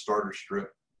sold as a starter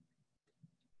strip.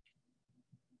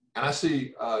 And I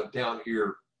see down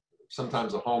here,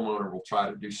 sometimes a homeowner will try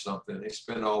to do something. They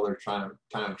spend all their time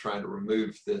trying to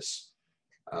remove this,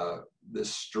 this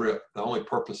strip. The only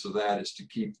purpose of that is to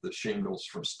keep the shingles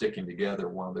from sticking together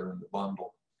while they're in the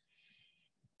bundle.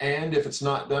 And if it's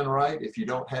not done right, if you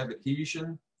don't have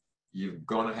adhesion, you're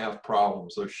going to have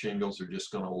problems. Those shingles are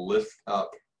just going to lift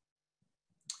up.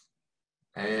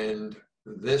 And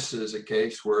this is a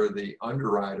case where the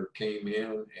underwriter came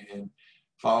in and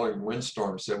following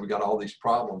windstorm said, we got all these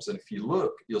problems. And if you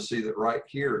look, you'll see that right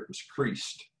here it was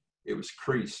creased. It was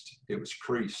creased. It was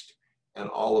creased. And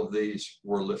all of these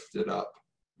were lifted up.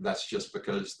 That's just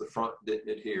because the front didn't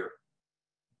adhere.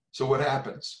 So what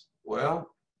happens? Well,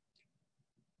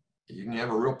 you can have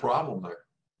a real problem there.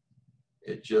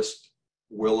 It just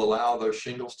will allow those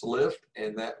shingles to lift,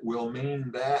 and that will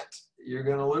mean that you're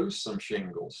going to lose some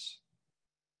shingles.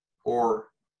 Or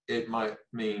it might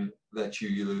mean that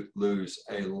you lose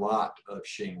a lot of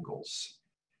shingles.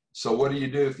 So what do you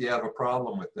do if you have a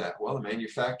problem with that? Well, the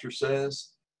manufacturer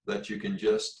says that you can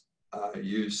just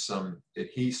use some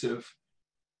adhesive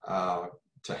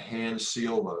to hand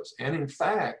seal those. And in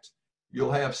fact,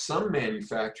 you'll have some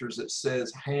manufacturers that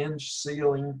says hand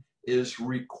sealing is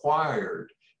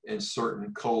required in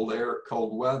certain cold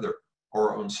weather,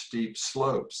 or on steep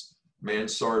slopes,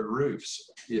 mansard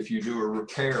roofs. If you do a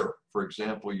repair, for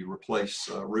example, you replace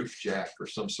a roof jack or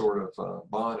some sort of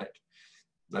bonnet,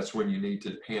 that's when you need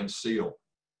to hand seal.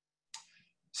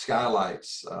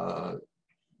 Skylights,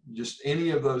 just any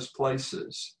of those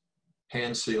places,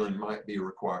 hand sealing might be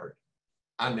required.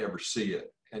 I never see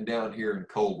it. And down here in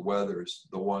cold weather is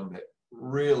the one that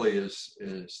really is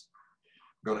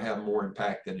going to have more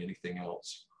impact than anything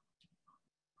else.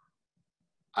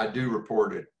 I do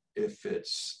report it if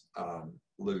it's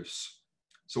loose.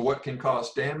 So what can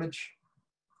cause damage?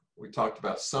 We talked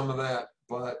about some of that,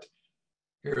 but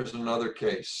here's another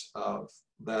case of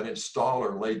that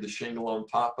installer laid the shingle on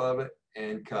top of it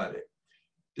and cut it.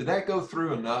 Did that go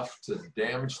through enough to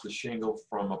damage the shingle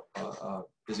from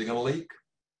is it going to leak?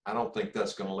 I don't think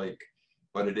that's going to leak,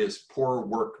 but it is poor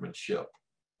workmanship.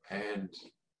 And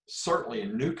certainly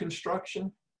in new construction,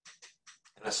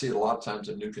 and I see it a lot of times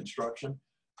in new construction,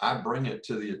 I bring it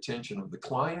to the attention of the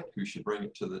client, who should bring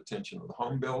it to the attention of the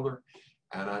home builder,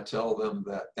 and I tell them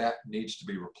that that needs to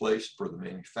be replaced for the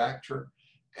manufacturer.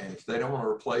 And if they don't want to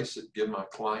replace it, give my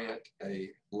client a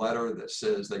letter that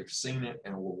says they've seen it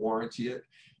and will warranty it.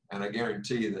 And I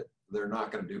guarantee that they're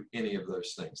not going to do any of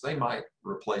those things. They might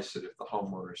replace it if the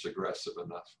homeowner is aggressive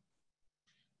enough.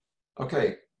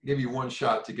 Okay, give you one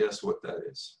shot to guess what that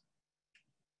is.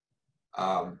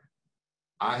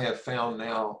 I have found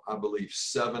now, I believe,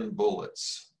 7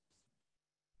 bullets.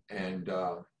 And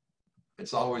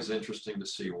it's always interesting to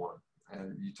see one.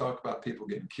 And you talk about people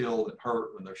getting killed and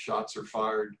hurt when their shots are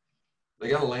fired. They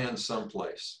got to land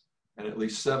someplace. And at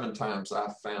least 7 times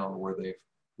I've found where they've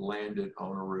landed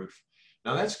on a roof.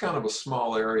 Now that's kind of a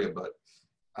small area, but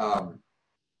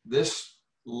this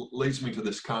leads me to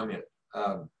this comment.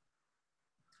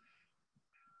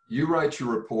 You write your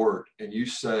report and you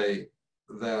say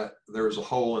that there's a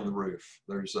hole in the roof,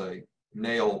 there's a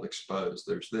nail exposed,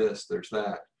 there's this, there's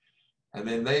that. And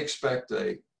then they expect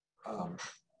a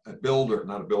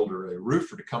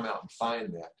roofer to come out and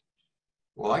find that.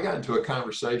 Well, I got into a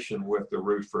conversation with the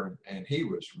roofer, and he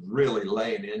was really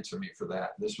laying into me for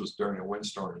that. This was during a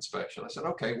windstorm inspection. I said,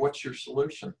 okay, what's your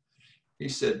solution? He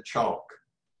said, chalk.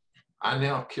 I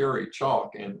now carry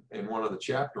chalk, and in one of the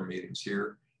chapter meetings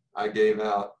here, I gave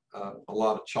out a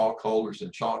lot of chalk holders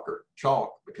and chalk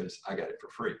because I got it for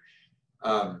free.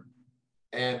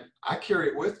 And I carry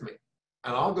it with me.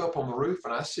 And I'll go up on the roof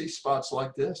and I see spots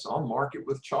like this. I'll mark it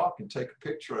with chalk and take a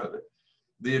picture of it.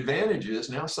 The advantage is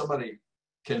now somebody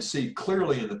can see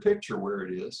clearly in the picture where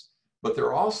it is, but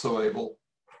they're also able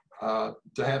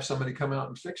to have somebody come out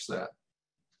and fix that.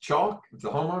 Chalk, if the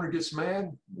homeowner gets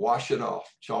mad, wash it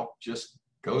off. Chalk just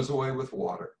goes away with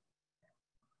water.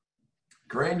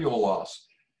 Granule loss.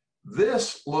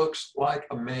 This looks like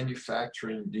a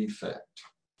manufacturing defect.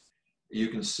 You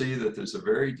can see that there's a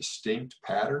very distinct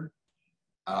pattern,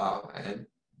 and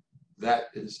that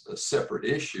is a separate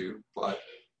issue, but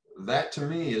that to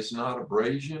me is not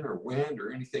abrasion or wind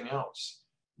or anything else.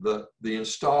 The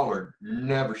installer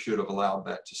never should have allowed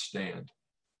that to stand.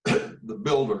 The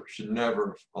builder should never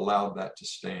have allowed that to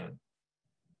stand.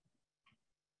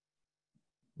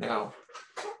 Now,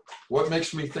 what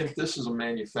makes me think this is a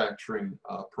manufacturing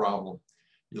problem?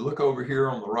 You look over here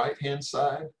on the right-hand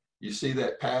side, you see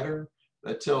that pattern?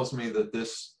 that tells me that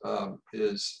this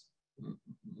is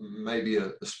maybe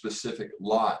a specific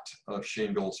lot of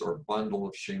shingles or bundle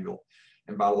of shingle.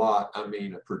 And by lot, I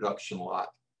mean a production lot.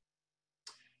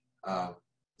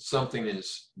 Something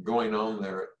is going on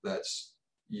there that's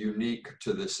unique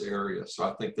to this area. So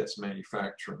I think that's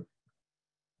manufacturing.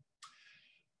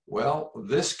 Well,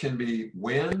 this can be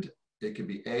wind, it could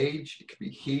be age, it could be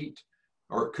heat,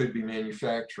 or it could be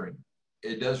manufacturing.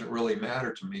 It doesn't really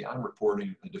matter to me. I'm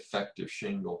reporting a defective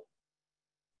shingle.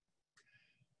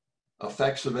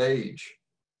 Effects of age.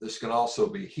 This can also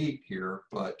be heat here,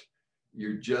 but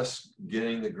you're just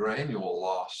getting the granule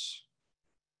loss.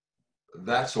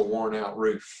 That's a worn out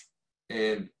roof.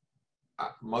 And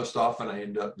most often I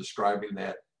end up describing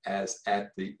that as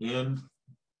at the end,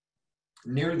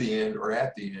 near the end or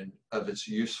at the end of its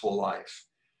useful life.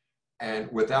 And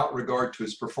without regard to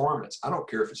its performance, I don't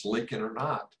care if it's leaking or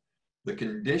not. The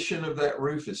condition of that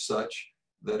roof is such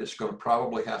that it's going to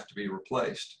probably have to be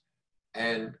replaced.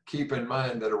 And keep in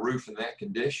mind that a roof in that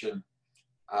condition,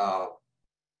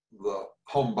 the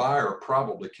home buyer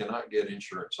probably cannot get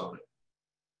insurance on it.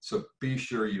 So be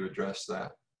sure you address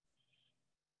that.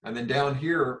 And then down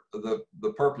here,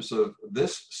 the purpose of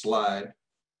this slide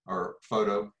or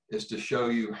photo is to show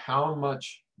you how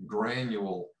much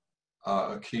granule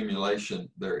accumulation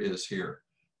there is here.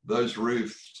 Those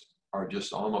roofs are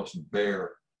just almost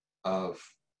bare of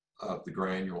the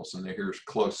granules, and here's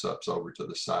close-ups over to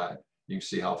the side. You can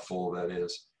see how full that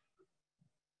is.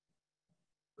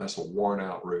 That's a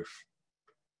worn-out roof.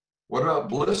 What about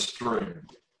blistering?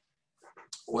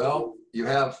 Well, you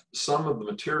have some of the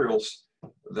materials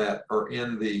that are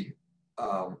in the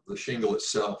shingle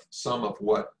itself, some of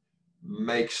what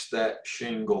makes that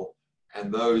shingle,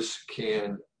 and those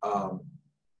can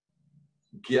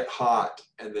get hot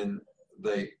and then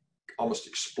they almost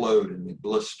explode and they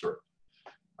blister.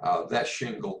 That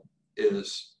shingle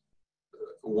is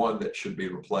one that should be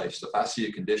replaced. If I see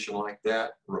a condition like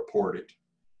that, report it.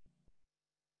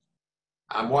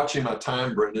 I'm watching my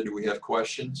time, Brenda. Do we have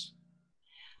questions?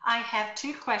 I have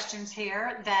two questions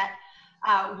here. That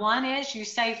one is, you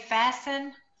say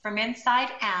fasten from inside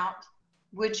out.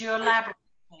 Would you elaborate,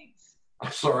 please?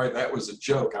 I'm sorry, that was a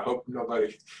joke. I hope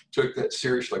nobody took that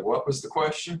seriously. What was the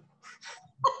question?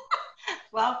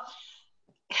 Well,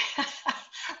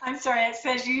 I'm sorry, it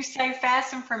says you say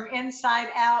fasten from inside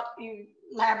out.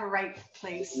 Elaborate,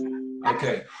 please.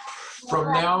 Okay.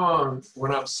 From now on,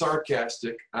 when I'm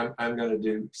sarcastic, I'm going to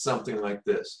do something like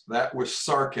this. That was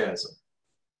sarcasm.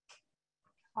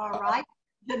 All right.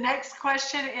 The next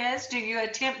question is, do you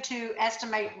attempt to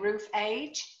estimate roof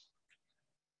age?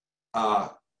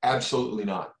 Absolutely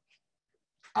not.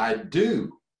 I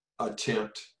do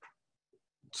attempt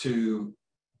to,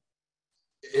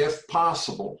 if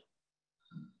possible,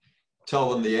 tell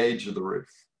them the age of the roof.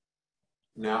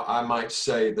 Now, I might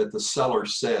say that the seller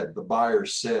said, the buyer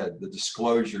said, the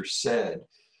disclosure said.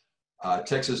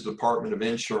 Texas Department of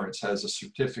Insurance has a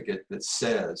certificate that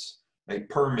says, a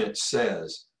permit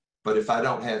says, but if I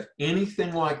don't have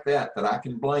anything like that that I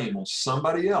can blame on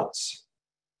somebody else,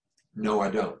 no,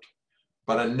 I don't.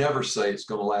 But I never say it's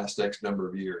going to last X number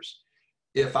of years.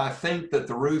 If I think that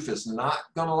the roof is not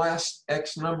going to last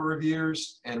X number of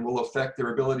years and will affect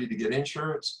their ability to get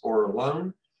insurance or a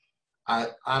loan,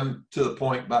 I'm to the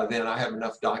point by then I have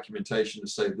enough documentation to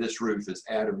say this roof is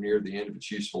at or near the end of its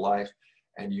useful life,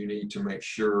 and you need to make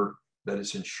sure that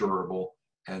it's insurable,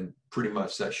 and pretty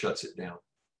much that shuts it down.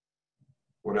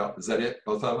 What else? Is that it?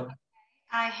 Both of them?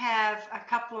 I have a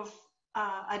couple of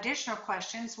additional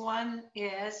questions. One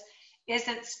is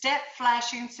isn't step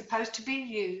flashing supposed to be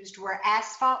used where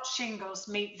asphalt shingles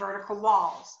meet vertical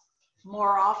walls?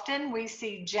 More often we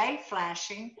see J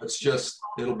flashing. It's just,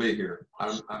 it'll be here.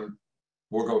 I'm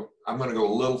going to go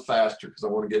a little faster because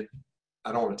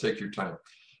I don't want to take your time.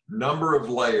 Number of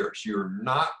layers. You're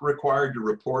not required to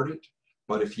report it,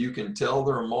 but if you can tell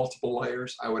there are multiple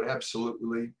layers, I would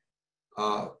absolutely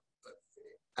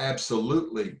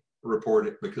report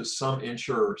it, because some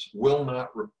insurers will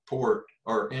not report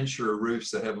or insure roofs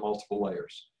that have multiple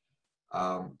layers.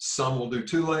 Some will do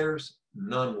 2 layers,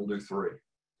 none will do 3.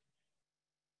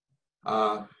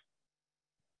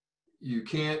 You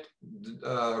can't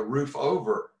roof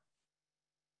over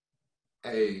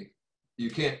you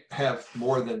can't have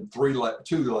more than 2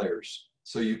 layers.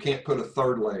 So you can't put a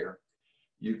 3rd layer.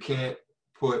 You can't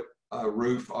put a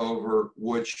roof over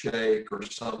wood shake or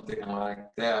something like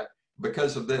that.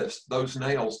 Because of this, those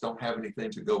nails don't have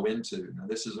anything to go into. Now,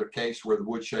 this is a case where the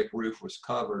wood shake roof was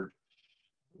covered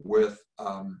with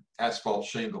asphalt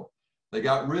shingle. They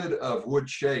got rid of wood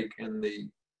shake in the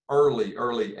early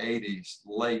 80s,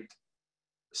 late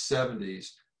 70s,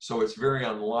 So it's very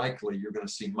unlikely you're going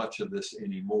to see much of this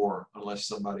anymore unless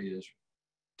somebody is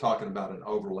talking about an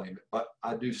overlayment, but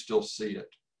I do still see it.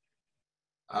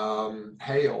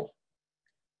 Hail.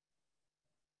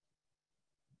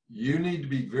 You need to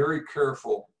be very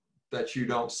careful that you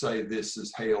don't say this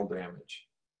is hail damage.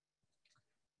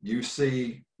 You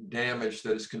see damage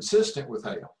that is consistent with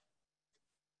hail,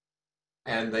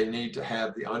 and they need to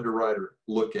have the underwriter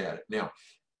look at it. Now,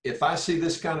 if I see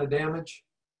this kind of damage,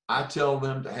 I tell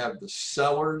them to have the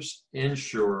seller's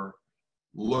insurer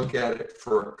look at it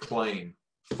for a claim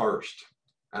first.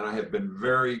 And I have been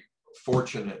very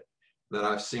fortunate that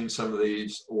I've seen some of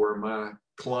these where my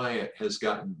client has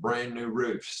gotten brand new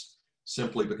roofs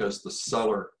simply because the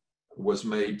seller was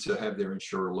made to have their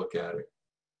insurer look at it.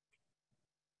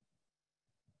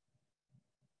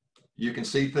 You can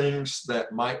see things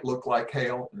that might look like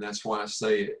hail, and that's why I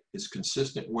say it is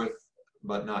consistent with,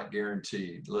 but not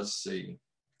guaranteed. Let's see.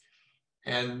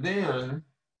 And then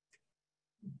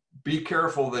be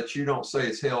careful that you don't say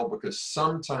it's hail, because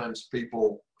sometimes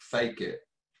people fake it.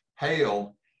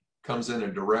 Hail comes in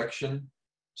a direction.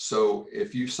 So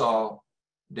if you saw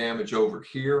damage over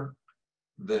here,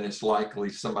 then it's likely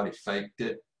somebody faked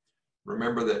it.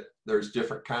 Remember that there's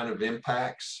different kind of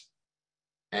impacts,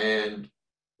 and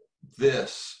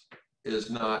this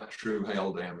is not true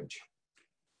hail damage.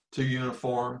 Too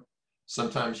uniform.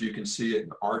 Sometimes you can see it in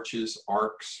arches,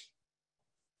 arcs.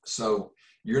 So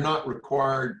you're not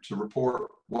required to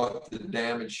report what the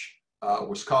damage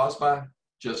was caused by,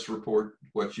 just report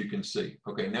what you can see.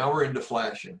 Okay, now we're into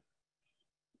flashing.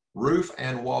 Roof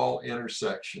and wall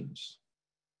intersections.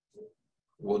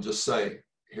 We'll just say,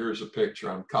 here's a picture.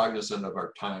 I'm cognizant of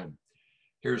our time.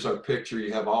 Here's our picture.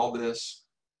 You have all this,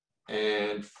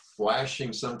 and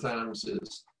flashing sometimes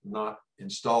is not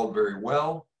installed very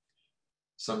well.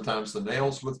 Sometimes the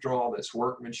nails withdraw, that's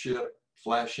workmanship.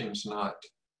 Flashing's not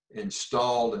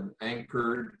installed and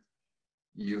anchored.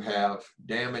 You have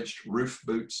damaged roof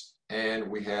boots, and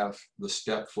we have the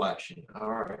step flashing. All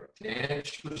right, to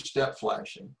answer step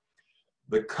flashing,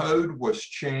 the code was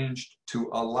changed to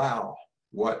allow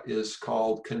what is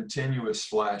called continuous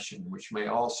flashing, which may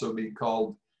also be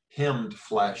called hemmed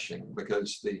flashing,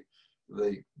 because the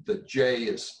J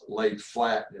is laid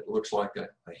flat and it looks like a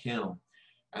hem,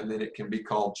 and then it can be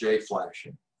called J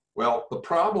flashing. Well, the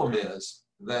problem is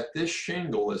that this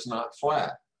shingle is not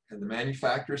flat, and the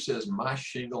manufacturer says my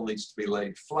shingle needs to be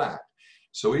laid flat.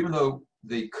 So even though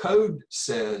the code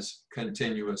says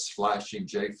continuous flashing,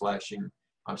 J flashing,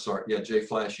 I'm sorry, yeah, J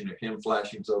flashing or hem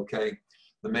flashing is okay,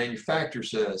 the manufacturer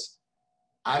says,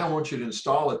 I don't want you to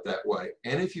install it that way.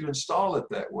 And if you install it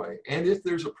that way, and if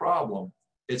there's a problem,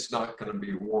 it's not going to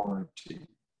be warranted.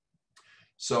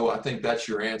 So I think that's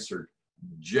your answer.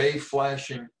 J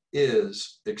flashing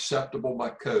is acceptable by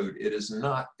code. It is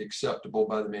not acceptable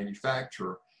by the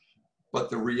manufacturer. But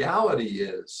the reality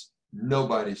is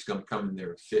nobody's going to come in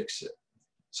there and fix it.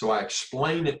 So I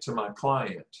explain it to my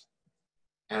client,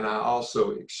 and I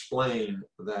also explain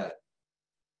that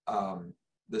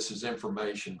this is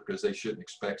information, because they shouldn't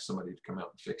expect somebody to come out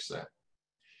and fix that.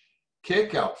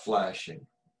 Kick out flashing.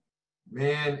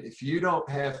 Man, if you don't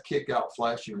have kick out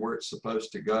flashing where it's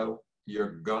supposed to go, you're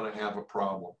going to have a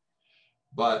problem.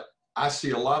 But I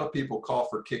see a lot of people call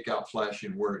for kick out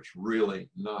flashing where it's really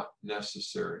not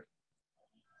necessary.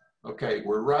 Okay,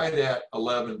 we're right at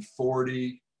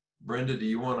 11:40. Brenda, do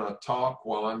you want to talk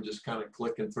while I'm just kind of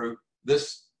clicking through?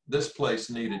 This place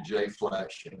needed J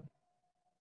flashing.